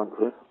around the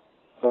country.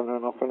 And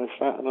then I'll finish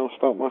that, and I'll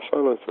start my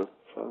solo tour.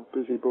 So,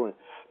 busy boy.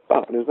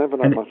 But there's never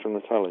that much on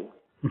the telly.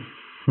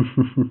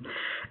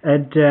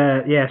 And,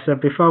 so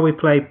before we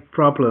play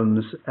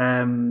Problems,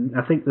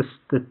 I think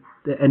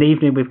an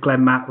evening with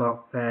Glen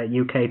Matlock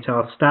UK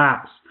tour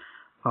starts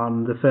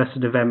on the 1st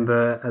of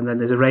November, and then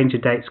there's a range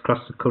of dates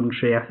across the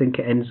country. I think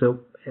it ends up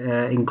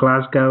in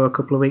Glasgow a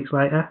couple of weeks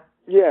later.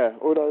 Yeah,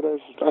 although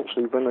there's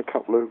actually been a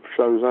couple of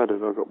shows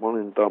added. I've got one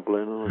in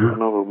Dublin, and I've got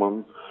another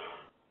one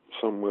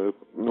somewhere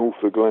north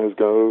of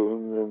Glasgow,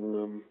 and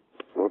then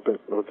I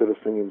did a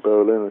thing in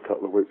Berlin a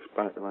couple of weeks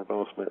back, and they've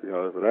asked me to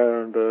go over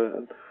there, and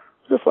it's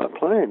just like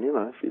playing, you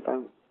know.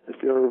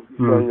 If you're a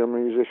very young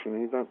musician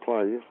and you don't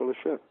play, you're full of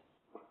shit.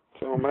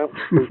 So I'm out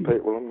to these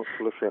people, I'm not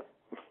full of shit.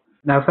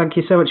 No, thank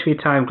you so much for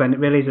your time, Glenn. It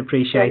really is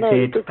appreciated. Yeah,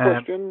 no, good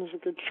question. It's a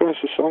good choice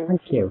of song.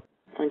 Thank you.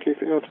 Thank you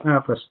for your time.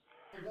 Marvellous.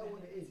 You know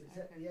what it is? It's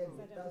at the end.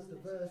 It does the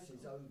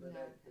verses over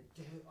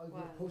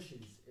the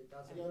pushes. It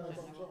does the verses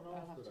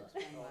after that.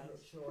 I'm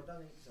not sure. I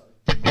don't think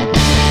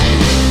so.